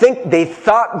really think they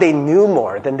thought they knew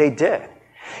more than they did.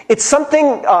 It's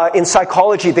something in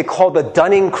psychology they call the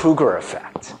Dunning-Kruger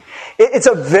effect. It's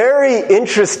a very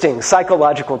interesting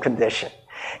psychological condition.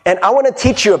 And I want to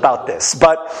teach you about this,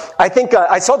 but I think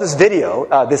I saw this video,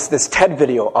 this TED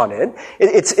video on it.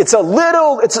 It's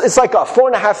like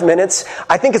 4.5 minutes.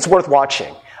 I think it's worth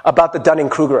watching about the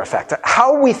Dunning-Kruger effect.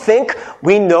 How we think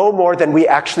we know more than we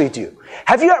actually do.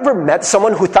 Have you ever met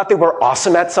someone who thought they were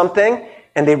awesome at something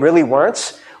and they really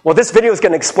weren't? Well, this video is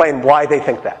going to explain why they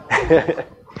think that.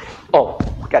 Oh,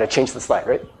 got to change the slide,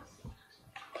 right?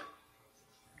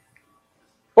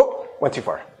 Oh, went too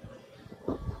far.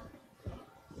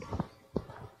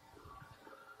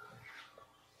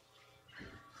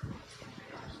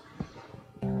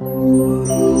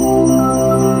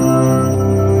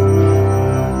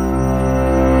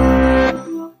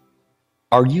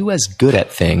 Are you as good at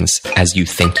things as you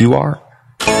think you are?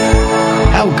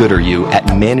 How good are you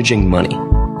at managing money?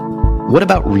 What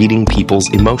about reading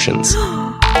people's emotions?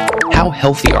 How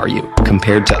healthy are you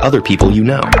compared to other people you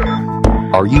know?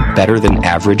 Are you better than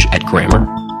average at grammar?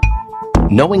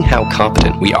 Knowing how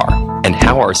competent we are and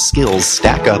how our skills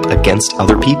stack up against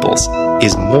other people's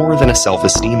is more than a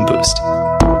self-esteem boost.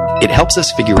 It helps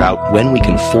us figure out when we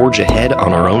can forge ahead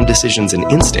on our own decisions and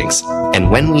instincts, and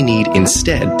when we need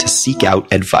instead to seek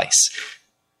out advice.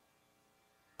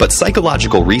 But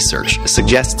psychological research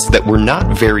suggests that we're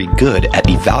not very good at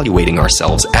evaluating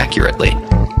ourselves accurately.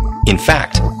 In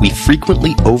fact, we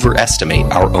frequently overestimate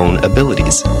our own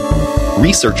abilities.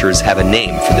 Researchers have a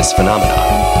name for this phenomenon,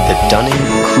 the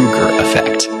Dunning-Kruger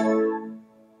effect.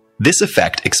 This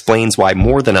effect explains why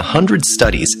more than 100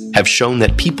 studies have shown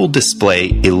that people display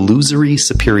illusory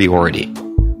superiority.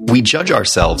 We judge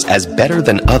ourselves as better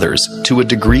than others to a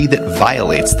degree that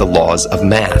violates the laws of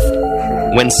math.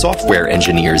 When software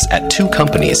engineers at 2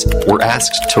 companies were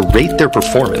asked to rate their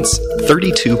performance,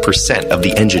 32% of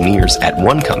the engineers at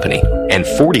one company and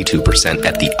 42%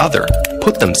 at the other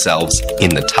put themselves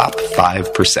in the top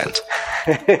 5%.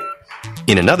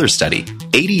 In another study,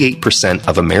 88%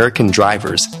 of American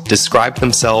drivers described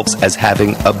themselves as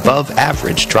having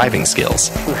above-average driving skills.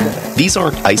 These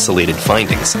aren't isolated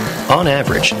findings. On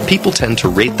average, people tend to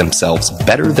rate themselves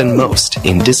better than most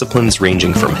in disciplines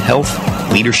ranging from health,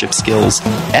 leadership skills,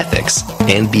 ethics,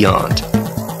 and beyond.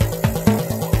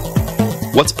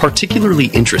 What's particularly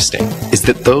interesting is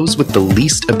that those with the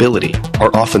least ability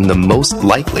are often the most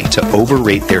likely to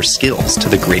overrate their skills to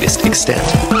the greatest extent.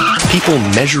 People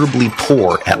measurably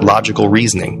poor at logical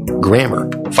reasoning,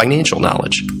 grammar, financial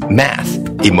knowledge, math,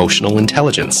 emotional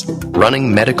intelligence,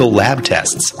 running medical lab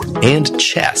tests, and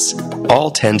chess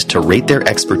all tend to rate their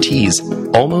expertise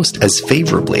almost as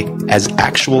favorably as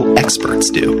actual experts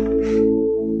do.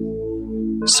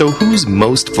 So who's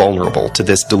most vulnerable to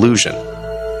this delusion?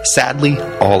 Sadly,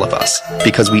 all of us,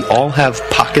 because we all have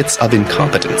pockets of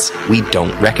incompetence we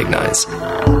don't recognize.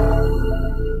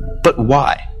 But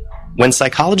why? When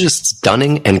psychologists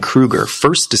Dunning and Kruger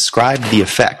first described the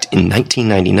effect in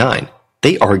 1999,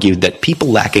 they argued that people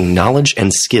lacking knowledge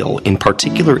and skill in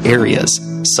particular areas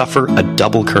suffer a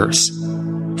double curse.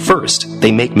 First,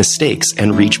 they make mistakes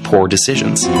and reach poor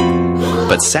decisions.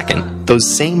 But second,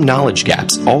 those same knowledge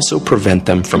gaps also prevent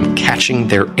them from catching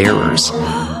their errors.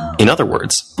 In other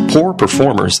words, poor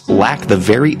performers lack the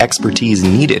very expertise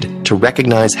needed to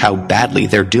recognize how badly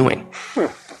they're doing.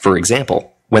 For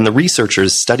example, when the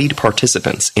researchers studied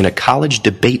participants in a college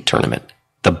debate tournament,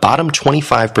 the bottom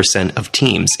 25% of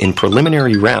teams in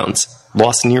preliminary rounds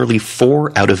lost nearly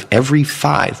 4 out of every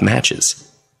 5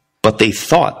 matches. But they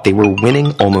thought they were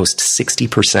winning almost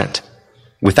 60%.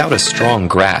 Without a strong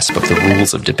grasp of the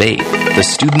rules of debate, the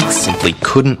students simply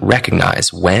couldn't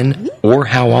recognize when or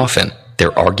how often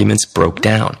their arguments broke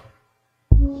down.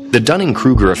 The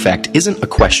Dunning-Kruger effect isn't a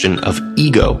question of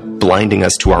ego blinding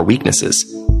us to our weaknesses.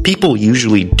 People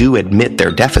usually do admit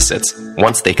their deficits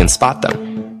once they can spot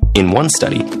them. In one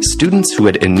study, students who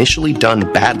had initially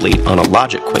done badly on a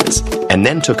logic quiz and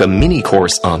then took a mini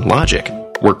course on logic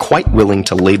were quite willing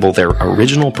to label their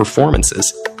original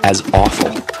performances as awful.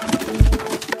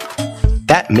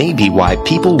 That may be why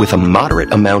people with a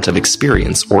moderate amount of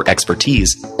experience or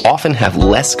expertise often have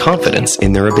less confidence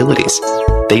in their abilities.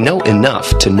 They know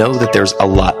enough to know that there's a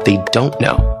lot they don't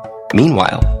know.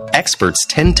 Meanwhile, experts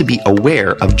tend to be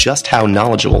aware of just how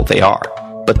knowledgeable they are,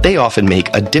 but they often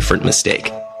make a different mistake.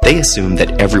 They assume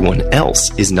that everyone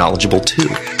else is knowledgeable too.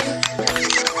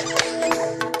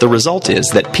 The result is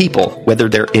that people, whether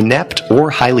they're inept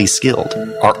or highly skilled,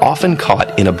 are often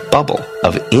caught in a bubble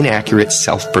of inaccurate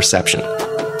self-perception.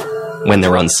 When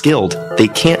they're unskilled, they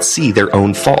can't see their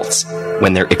own faults.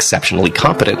 When they're exceptionally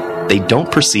competent, they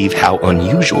don't perceive how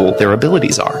unusual their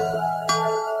abilities are.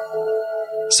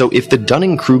 So if the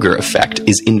Dunning-Kruger effect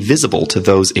is invisible to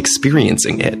those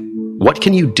experiencing it, what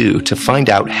can you do to find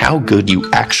out how good you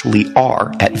actually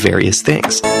are at various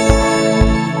things?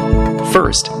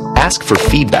 First, ask for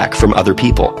feedback from other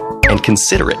people, and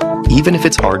consider it, even if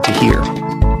it's hard to hear.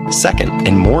 Second,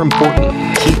 and more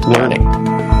important, keep learning.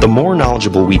 The more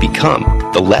knowledgeable we become,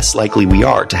 the less likely we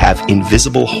are to have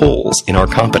invisible holes in our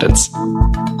competence.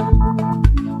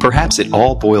 Perhaps it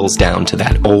all boils down to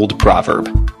that old proverb: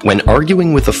 when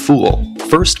arguing with a fool,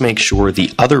 first make sure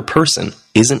the other person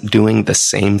isn't doing the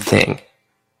same thing.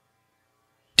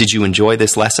 Did you enjoy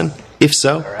this lesson? If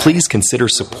so, please consider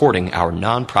supporting our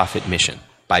nonprofit mission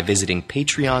by visiting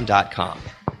patreon.com.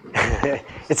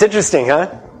 It's interesting,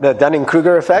 huh? The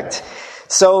Dunning-Kruger effect.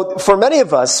 So for many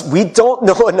of us, we don't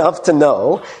know enough to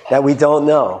know that we don't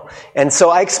know. And so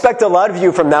I expect a lot of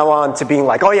you from now on to being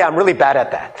like, oh yeah, I'm really bad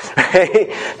at that.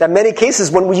 Right? That many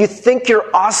cases when you think you're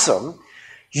awesome,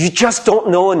 you just don't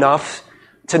know enough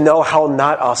to know how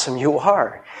not awesome you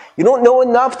are. You don't know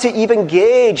enough to even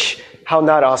gauge how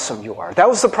not awesome you are. That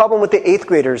was the problem with the 8th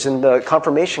graders in the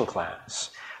confirmation class,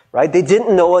 right? They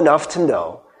didn't know enough to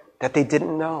know that they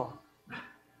didn't know.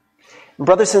 And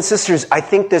brothers and sisters, I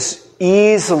think this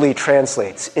easily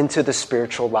translates into the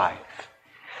spiritual life.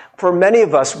 For many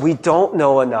of us, we don't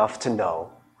know enough to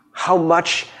know how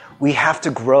much we have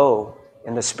to grow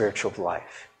in the spiritual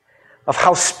life, of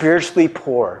how spiritually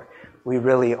poor we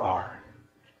really are.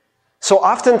 So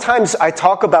oftentimes I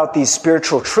talk about these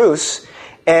spiritual truths,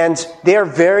 and they are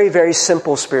very, very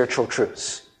simple spiritual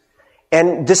truths.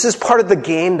 And this is part of the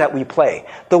game that we play.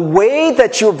 The way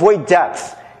that you avoid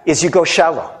depth is you go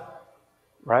shallow,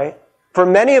 right? For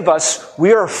many of us,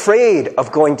 we are afraid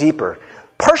of going deeper,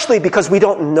 partially because we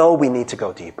don't know we need to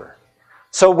go deeper.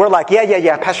 So we're like,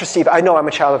 yeah, Pastor Steve, I know I'm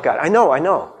a child of God. I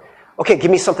know. Okay, give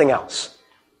me something else.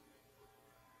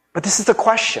 But this is the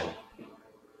question.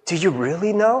 Do you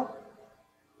really know?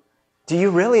 Do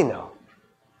you really know?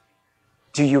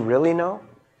 Do you really know?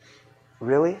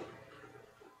 Really?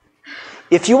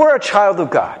 If you were a child of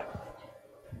God,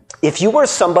 if you were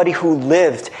somebody who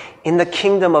lived in the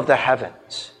kingdom of the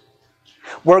heavens,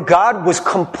 where God was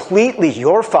completely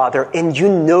your Father and you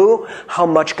knew how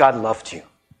much God loved you,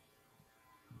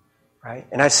 right?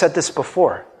 And I've said this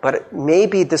before, but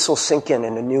maybe this will sink in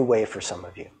a new way for some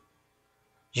of you.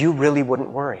 You really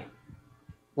wouldn't worry.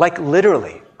 Like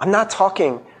literally, I'm not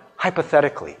talking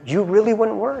hypothetically. You really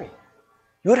wouldn't worry.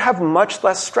 You would have much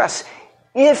less stress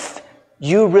if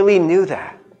you really knew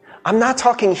that. I'm not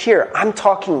talking here. I'm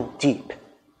talking deep.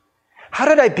 How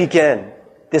did I begin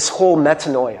this whole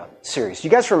Metanoia series? You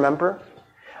guys remember?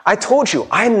 I told you,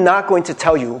 I'm not going to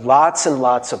tell you lots and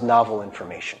lots of novel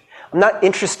information. I'm not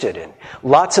interested in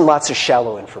lots and lots of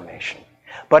shallow information.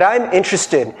 But I'm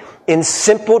interested in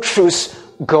simple truths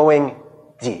going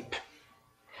deep.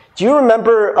 Do you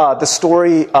remember the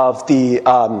story of the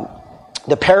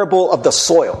parable of the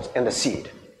soil and the seed?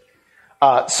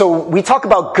 So we talk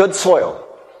about good soil.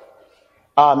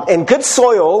 And good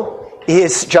soil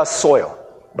is just soil,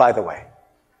 by the way.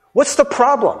 What's the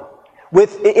problem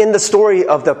in the story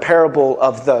of the parable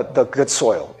of the good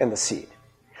soil and the seed?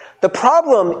 The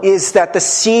problem is that the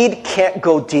seed can't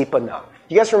go deep enough.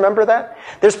 You guys remember that?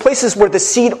 There's places where the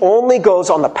seed only goes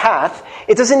on the path.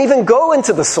 It doesn't even go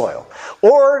into the soil.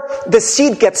 Or the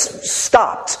seed gets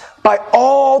stopped by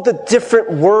all the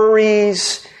different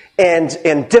worries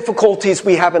and difficulties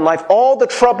we have in life. All the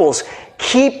troubles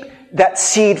keep that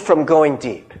seed from going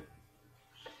deep.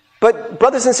 But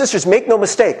brothers and sisters, make no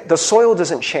mistake, the soil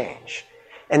doesn't change,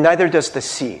 and neither does the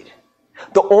seed.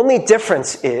 The only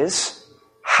difference is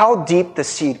how deep the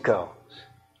seed goes.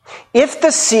 If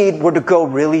the seed were to go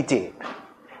really deep,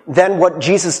 then what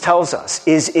Jesus tells us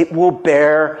is it will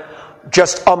bear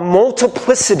just a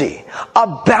multiplicity,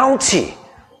 a bounty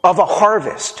of a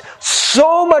harvest.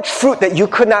 So much fruit that you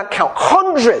could not count.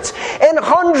 Hundreds and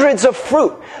hundreds of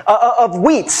fruit, of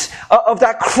wheats, of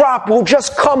that crop will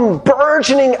just come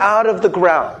burgeoning out of the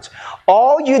ground.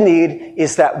 All you need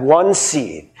is that one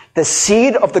seed, the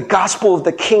seed of the gospel of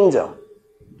the kingdom,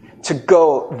 to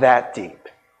go that deep.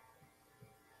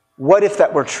 What if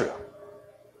that were true?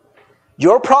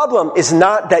 Your problem is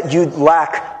not that you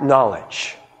lack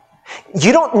knowledge.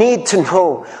 You don't need to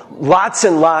know lots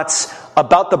and lots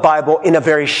about the Bible in a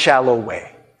very shallow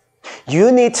way.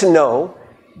 You need to know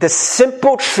the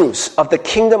simple truths of the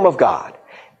kingdom of God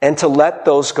and to let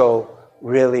those go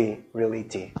really, really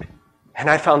deep. And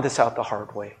I found this out the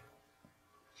hard way.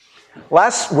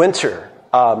 Last winter,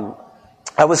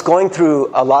 I was going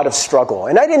through a lot of struggle,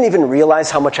 and I didn't even realize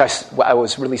how much I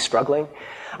was really struggling.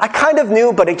 I kind of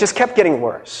knew, but it just kept getting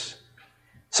worse.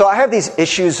 So I have these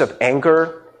issues of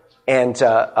anger and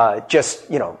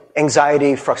just,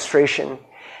 anxiety, frustration.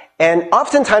 And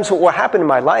oftentimes what will happen in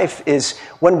my life is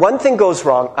when one thing goes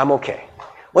wrong, I'm okay.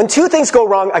 When two things go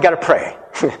wrong, I got to pray,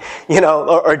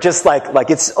 or just like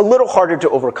it's a little harder to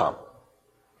overcome.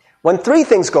 When 3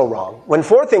 things go wrong, when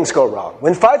 4 things go wrong,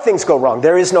 when 5 things go wrong,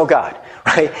 there is no God,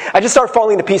 right? I just start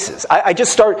falling to pieces. I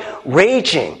just start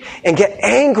raging and get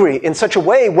angry in such a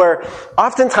way where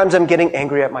oftentimes I'm getting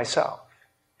angry at myself.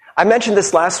 I mentioned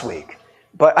this last week,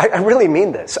 but I really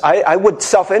mean this. I would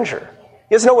self-injure.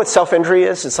 You guys know what self-injury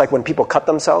is? It's like when people cut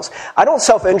themselves. I don't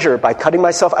self-injure by cutting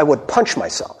myself. I would punch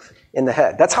myself in the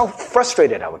head. That's how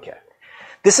frustrated I would get.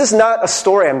 This is not a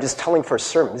story I'm just telling for a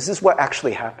sermon. This is what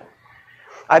actually happened.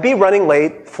 I'd be running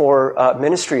late for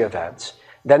ministry events.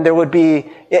 Then there would be,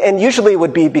 and usually it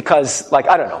would be because,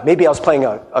 I don't know, maybe I was playing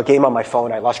a game on my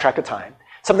phone, I lost track of time.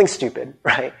 Something stupid,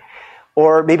 right?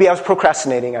 Or maybe I was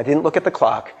procrastinating, I didn't look at the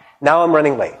clock. Now I'm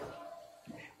running late.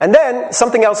 And then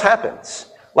something else happens.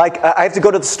 Like, I have to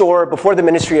go to the store before the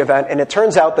ministry event, and it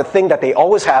turns out the thing that they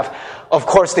always have, of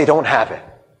course, they don't have it.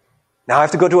 Now I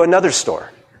have to go to another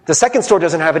store. The second store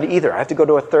doesn't have it either. I have to go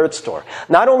to a third store.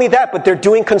 Not only that, but they're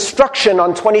doing construction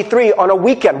on 23 on a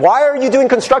weekend. Why are you doing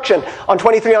construction on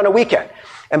 23 on a weekend?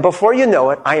 And before you know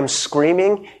it, I am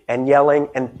screaming and yelling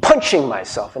and punching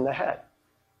myself in the head.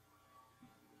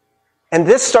 And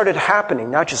this started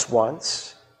happening not just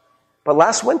once, but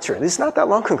last winter. This is not that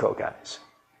long ago, guys.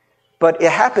 But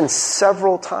it happened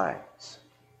several times.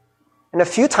 And a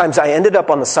few times I ended up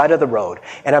on the side of the road,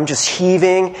 and I'm just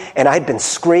heaving, and I'd been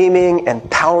screaming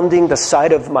and pounding the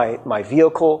side of my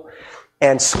vehicle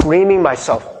and screaming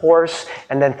myself hoarse,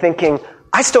 and then thinking,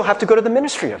 I still have to go to the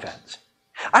ministry event.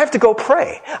 I have to go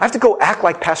pray. I have to go act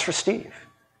like Pastor Steve,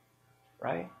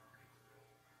 right?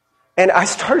 And I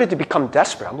started to become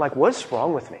desperate. I'm like, what's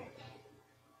wrong with me?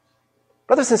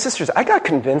 Brothers and sisters, I got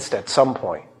convinced at some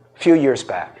point, a few years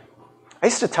back. I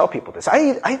used to tell people this.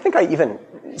 I think I even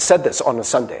said this on a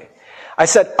Sunday. I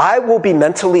said, I will be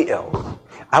mentally ill.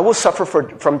 I will suffer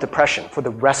from depression for the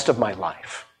rest of my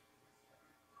life.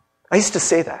 I used to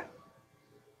say that.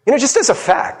 You know, just as a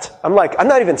fact. I'm like, I'm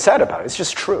not even sad about it. It's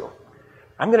just true.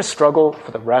 I'm going to struggle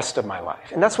for the rest of my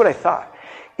life. And that's what I thought.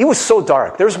 It was so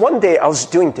dark. There was one day I was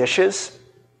doing dishes,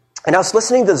 and I was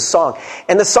listening to the song,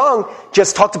 and the song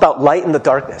just talked about light in the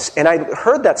darkness. And I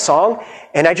heard that song,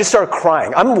 and I just started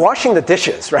crying. I'm washing the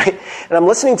dishes, right? And I'm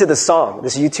listening to this song,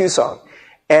 this U2 song,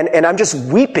 and I'm just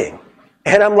weeping.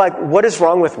 And I'm like, what is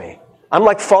wrong with me? I'm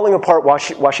like falling apart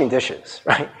washing dishes,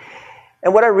 right?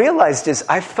 And what I realized is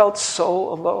I felt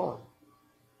so alone.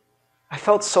 I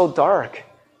felt so dark.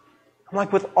 I'm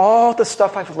like, with all the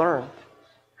stuff I've learned,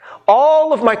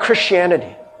 all of my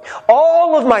Christianity,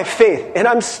 all of my faith, and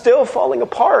I'm still falling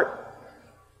apart.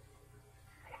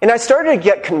 And I started to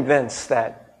get convinced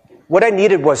that what I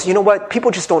needed was, you know what,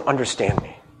 people just don't understand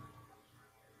me.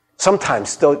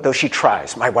 Sometimes, though she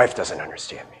tries, my wife doesn't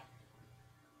understand me.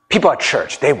 People at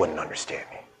church, they wouldn't understand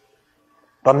me.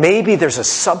 But maybe there's a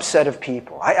subset of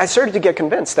people. I started to get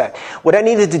convinced that what I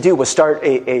needed to do was start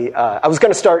I was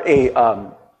going to start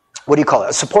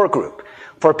a support group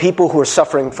for people who are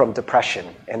suffering from depression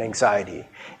and anxiety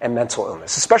and mental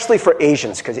illness, especially for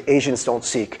Asians, because Asians don't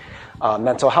seek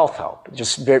mental health help,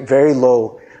 just very, very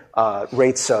low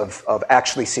rates of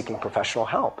actually seeking professional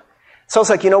help. So I was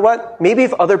like, you know what? Maybe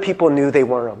if other people knew they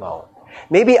weren't alone,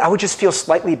 maybe I would just feel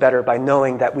slightly better by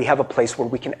knowing that we have a place where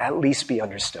we can at least be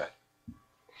understood.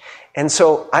 And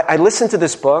so I listened to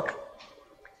this book,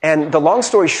 and the long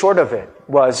story short of it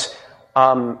was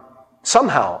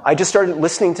somehow I just started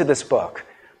listening to this book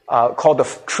called The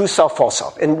True Self, False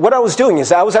Self. And what I was doing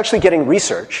is I was actually getting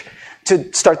research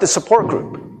to start the support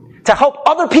group to help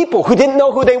other people who didn't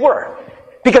know who they were,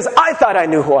 because I thought I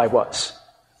knew who I was.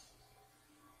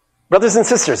 Brothers and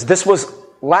sisters, this was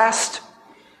last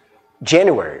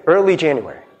January, early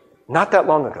January, not that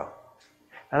long ago.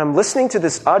 And I'm listening to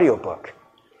this audiobook,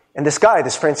 and this guy,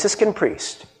 this Franciscan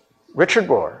priest, Richard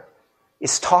Rohr,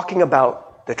 is talking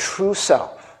about the true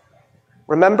self.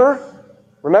 Remember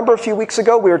a few weeks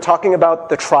ago we were talking about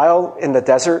the trial in the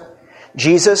desert?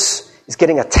 Jesus is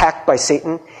getting attacked by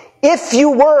Satan. If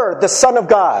you were the Son of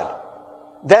God,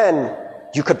 then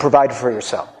you could provide for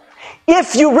yourself.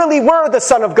 If you really were the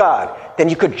Son of God, then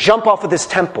you could jump off of this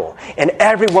temple and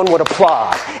everyone would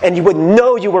applaud and you would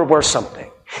know you were worth something.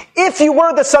 If you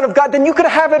were the Son of God, then you could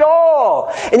have it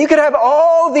all. And you could have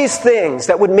all these things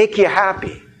that would make you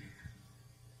happy.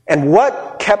 And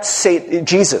what kept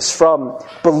Jesus from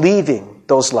believing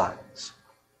those lies?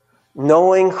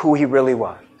 Knowing who he really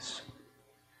was.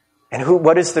 And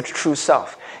what is the true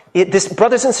self?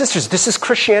 Brothers and sisters, this is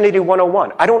Christianity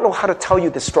 101. I don't know how to tell you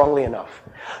this strongly enough.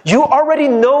 You already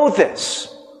know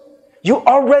this. You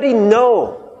already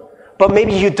know. But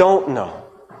maybe you don't know.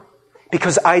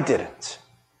 Because I didn't.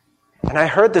 And I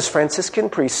heard this Franciscan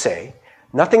priest say,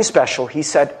 nothing special. He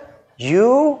said,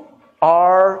 you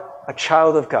are a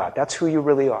child of God. That's who you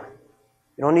really are.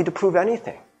 You don't need to prove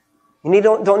anything. You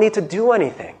don't need to do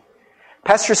anything.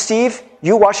 Pastor Steve,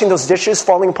 you washing those dishes,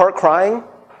 falling apart, crying,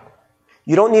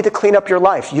 you don't need to clean up your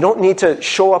life. You don't need to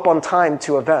show up on time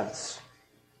to events.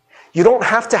 You don't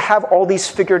have to have all these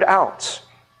figured out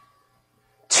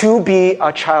to be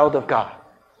a child of God.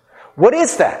 What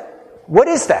is that? What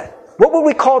is that? What would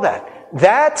we call that?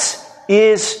 That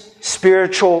is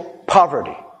spiritual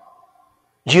poverty.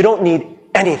 You don't need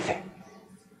anything,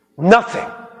 nothing,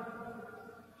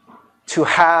 to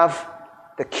have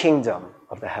the kingdom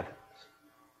of the heavens,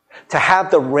 to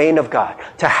have the reign of God,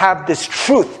 to have this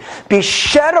truth be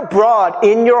shed abroad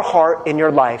in your heart, in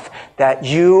your life, that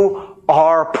you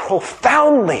are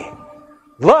profoundly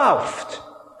loved.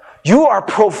 You are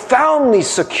profoundly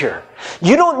secure.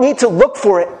 You don't need to look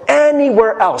for it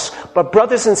anywhere else. But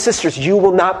brothers and sisters, you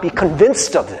will not be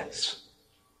convinced of this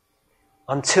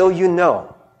until you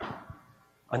know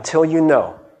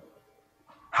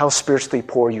how spiritually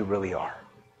poor you really are.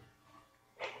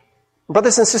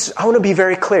 Brothers and sisters, I want to be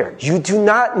very clear. You do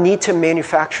not need to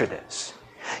manufacture this.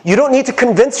 You don't need to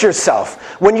convince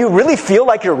yourself when you really feel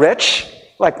like you're rich.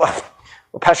 Like, well,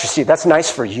 Pastor Steve, that's nice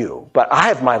for you, but I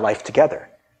have my life together.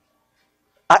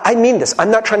 I mean this.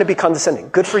 I'm not trying to be condescending.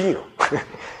 Good for you.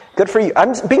 Good for you.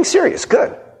 I'm being serious.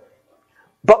 Good.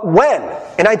 But when,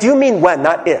 and I do mean when,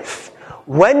 not if,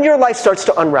 when your life starts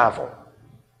to unravel,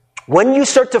 when you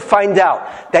start to find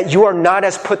out that you are not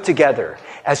as put together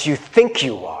as you think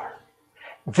you are,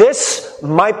 this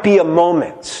might be a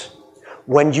moment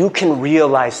when you can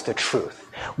realize the truth,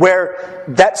 where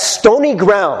that stony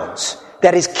ground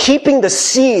that is keeping the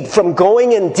seed from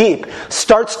going in deep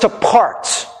starts to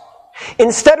part.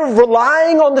 Instead of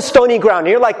relying on the stony ground,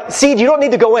 you're like, seed, you don't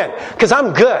need to go in, because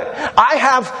I'm good. I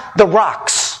have the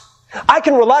rocks. I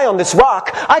can rely on this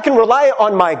rock. I can rely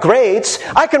on my grades.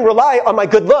 I can rely on my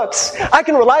good looks. I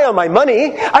can rely on my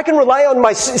money. I can rely on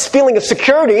my feeling of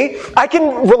security. I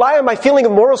can rely on my feeling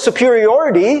of moral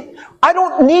superiority. I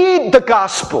don't need the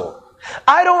gospel.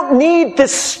 I don't need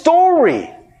this story.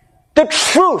 The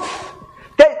truth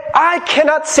that I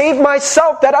cannot save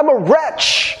myself, that I'm a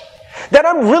wretch, that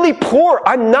I'm really poor.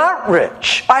 I'm not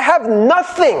rich. I have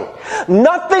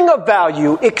nothing of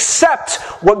value except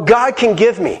what God can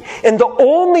give me. And the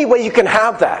only way you can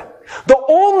have that, the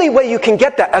only way you can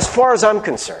get that, as far as I'm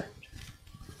concerned,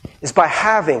 is by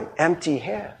having empty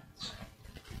hands.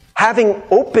 Having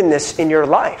openness in your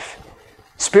life.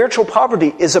 Spiritual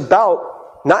poverty is about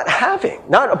not having,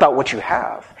 not about what you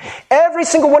have. Every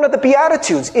single one of the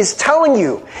Beatitudes is telling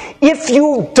you, if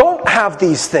you don't have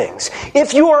these things,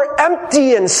 if you are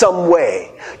empty in some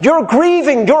way, you're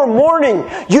grieving, you're mourning,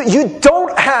 you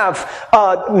don't have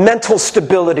mental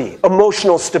stability,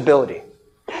 emotional stability.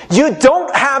 You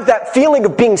don't have that feeling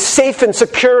of being safe and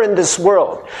secure in this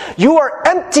world. You are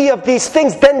empty of these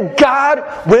things, then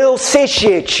God will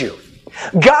satiate you.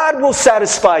 God will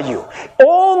satisfy you.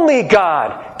 Only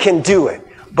God can do it.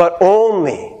 But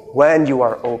only when you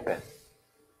are open.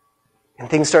 And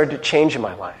things started to change in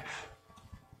my life.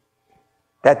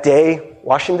 That day,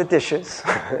 washing the dishes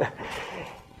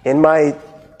in my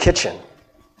kitchen,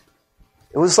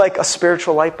 it was like a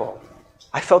spiritual light bulb.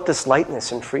 I felt this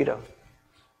lightness and freedom.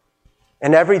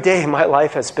 And every day my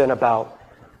life has been about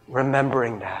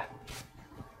remembering that.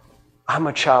 I'm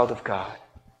a child of God.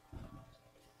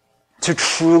 To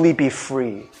truly be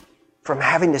free from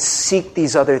having to seek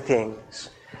these other things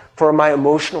for my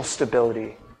emotional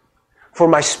stability, for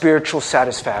my spiritual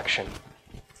satisfaction.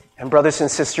 And brothers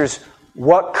and sisters,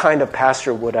 what kind of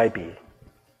pastor would I be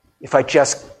if I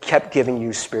just kept giving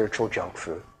you spiritual junk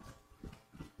food?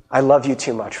 I love you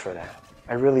too much for that.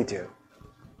 I really do.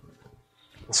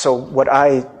 And so what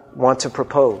I want to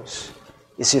propose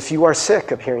is, if you are sick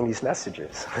of hearing these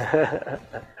messages,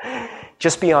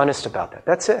 just be honest about that.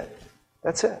 That's it.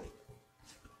 That's it.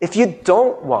 If you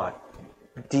don't want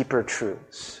deeper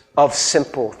truths of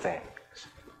simple things,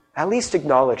 at least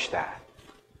acknowledge that.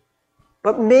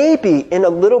 But maybe in a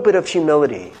little bit of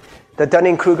humility, the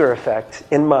Dunning-Kruger effect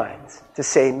in mind, to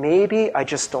say, maybe I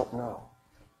just don't know.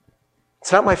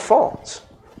 It's not my fault,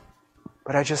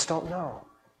 but I just don't know.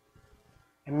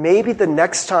 And maybe the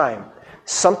next time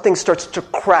something starts to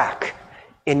crack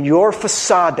in your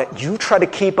facade that you try to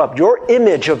keep up, your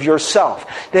image of yourself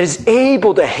that is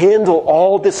able to handle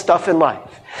all this stuff in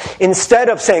life, instead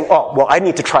of saying, oh, well, I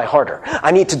need to try harder.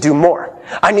 I need to do more.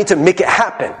 I need to make it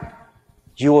happen.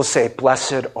 You will say,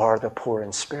 blessed are the poor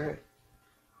in spirit.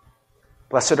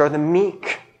 Blessed are the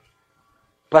meek.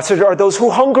 Blessed are those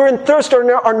who hunger and thirst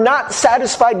are not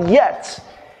satisfied yet.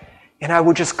 And I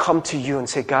would just come to you and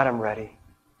say, God, I'm ready.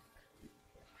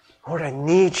 Lord, I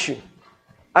need you.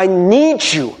 I need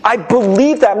you. I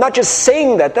believe that. I'm not just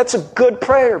saying that. That's a good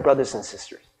prayer, brothers and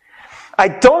sisters. I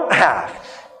don't have.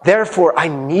 Therefore, I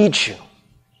need you.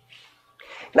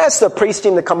 And ask the praise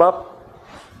team to come up.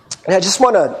 And I just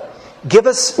want to give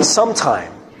us some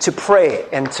time to pray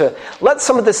and to let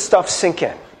some of this stuff sink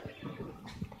in.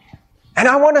 And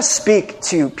I want to speak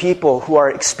to people who are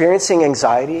experiencing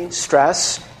anxiety,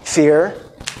 stress, fear.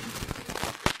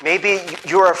 Maybe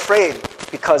you're afraid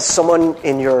because someone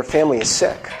in your family is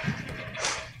sick.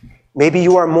 Maybe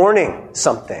you are mourning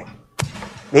something.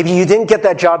 Maybe you didn't get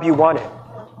that job you wanted.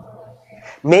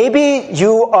 Maybe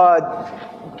you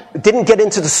didn't get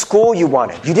into the school you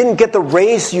wanted. You didn't get the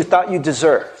raise you thought you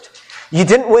deserved. You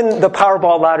didn't win the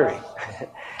Powerball lottery,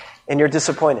 and you're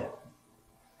disappointed.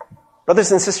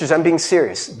 Brothers and sisters, I'm being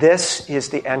serious. This is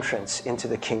the entrance into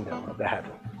the kingdom of the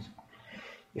heavens.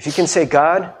 If you can say,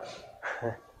 God,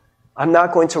 I'm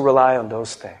not going to rely on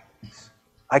those things.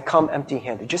 I come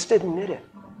empty-handed. Just admit it.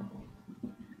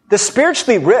 The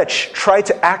spiritually rich try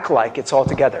to act like it's all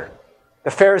together.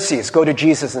 The Pharisees go to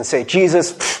Jesus and say,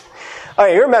 Jesus, all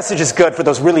right, your message is good for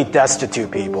those really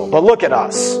destitute people, but look at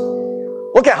us.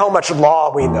 Look at how much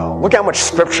law we know. Look how much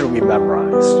scripture we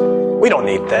memorized. We don't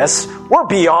need this. We're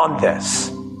beyond this.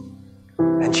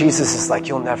 And Jesus is like,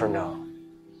 you'll never know.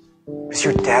 Because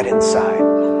you're dead inside.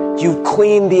 You've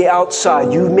cleaned the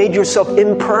outside. You've made yourself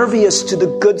impervious to the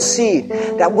good seed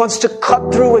that wants to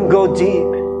cut through and go deep.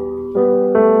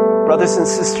 Brothers and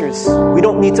sisters, we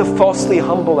don't need to falsely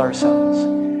humble ourselves,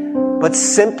 but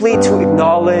simply to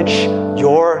acknowledge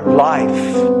your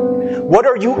life. What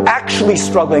are you actually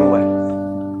struggling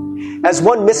with? As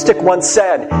one mystic once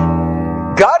said,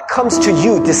 God comes to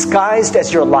you disguised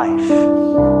as your life.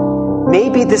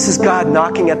 Maybe this is God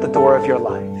knocking at the door of your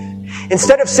life.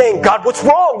 Instead of saying, God, what's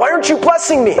wrong? Why aren't you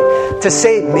blessing me? To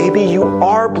say, maybe you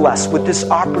are blessed with this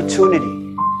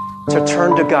opportunity to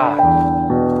turn to God.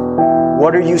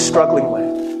 What are you struggling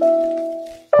with?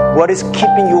 What is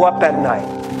keeping you up at night?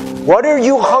 What are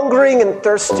you hungering and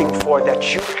thirsting for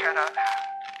that you cannot have?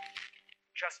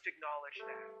 Just acknowledge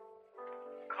that.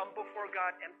 Come before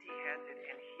God empty-handed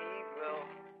and He will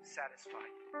satisfy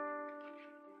you.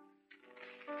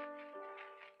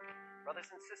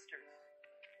 Brothers and sisters,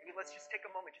 maybe let's just take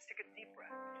a moment, just take a deep breath,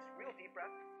 just a real deep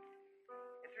breath.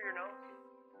 In through your nose,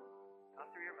 out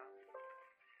through your mouth.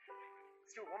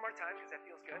 Let's do it one more time because that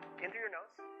feels good. In through your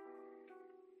nose,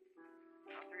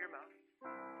 out through your mouth.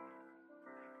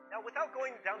 Now, without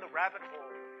going down the rabbit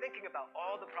hole, thinking about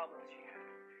all the problems you have,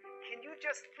 can you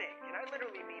just think, and I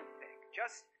literally mean think,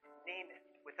 just name it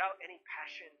without any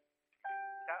passion,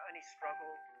 without any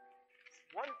struggle. It's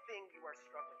one thing you are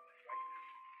struggling with right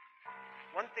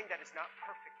now. One thing that is not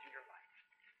perfect in your life.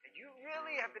 And you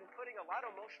really have been putting a lot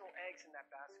of emotional eggs in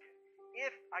that basket.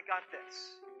 If I got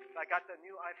this, if I got the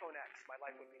new iPhone X, my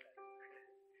life would be better.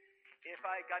 If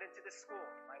I got into this school,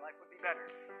 my life would be better.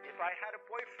 If I had a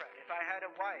boyfriend, if I had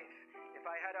a wife, if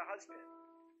I had a husband,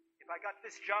 if I got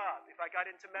this job, if I got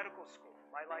into medical school,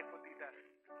 my life would be better.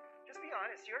 Just be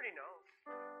honest, you already know.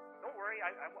 Don't worry,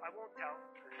 I won't tell.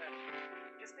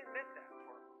 Just admit that for a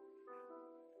moment.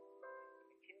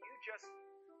 Can you just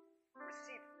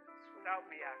receive this without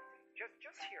reacting?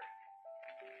 Just hear it.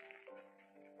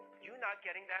 You not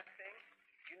getting that thing,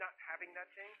 you not having that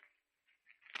thing,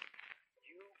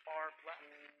 you are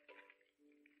blessed.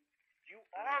 You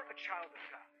are a child of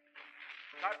God.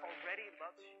 God already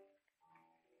loves you.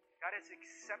 God has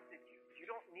accepted you. You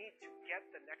don't need to get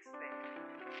the next thing.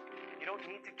 You don't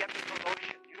need to get the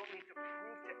promotion. You don't need to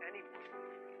prove to anyone.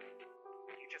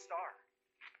 You just are.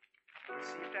 You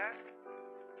receive that?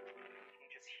 Can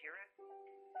you just hear it?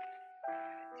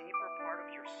 In a deeper part of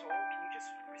your soul, can you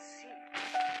just receive?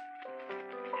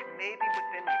 And maybe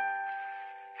within you,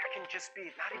 that can just be,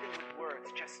 not even with words,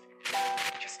 just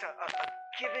a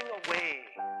giving away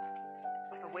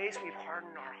of the ways we've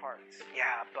hardened our hearts.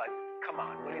 Yeah, but come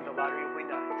on, winning the lottery will be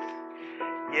nice.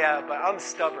 Yeah, but I'm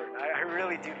stubborn. I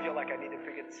really do feel like I need to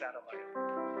figure this out on my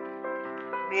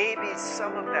own. Maybe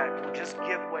some of that will just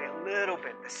give way a little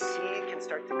bit. The seed can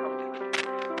start to come through.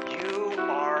 You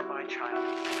are my child.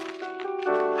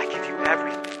 I give you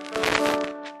everything.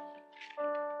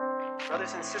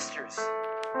 Brothers and sisters,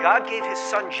 God gave His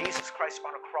Son, Jesus Christ,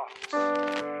 on a cross.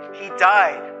 He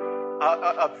died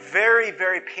a very,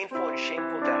 very painful and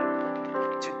shameful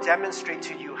death to demonstrate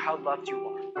to you how loved you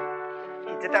are.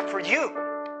 He did that for you.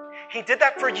 He did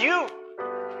that for you.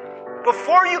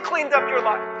 Before you cleaned up your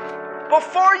life,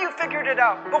 before you figured it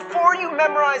out, before you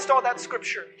memorized all that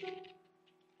scripture,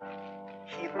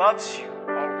 He loves you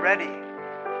already.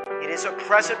 It is a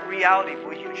present reality.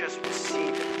 Will you just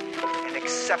receive it and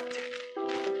accept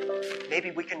it?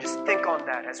 Maybe we can just think on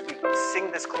that as we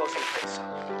sing this closing praise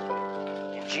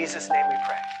song. In Jesus' name we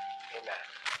pray.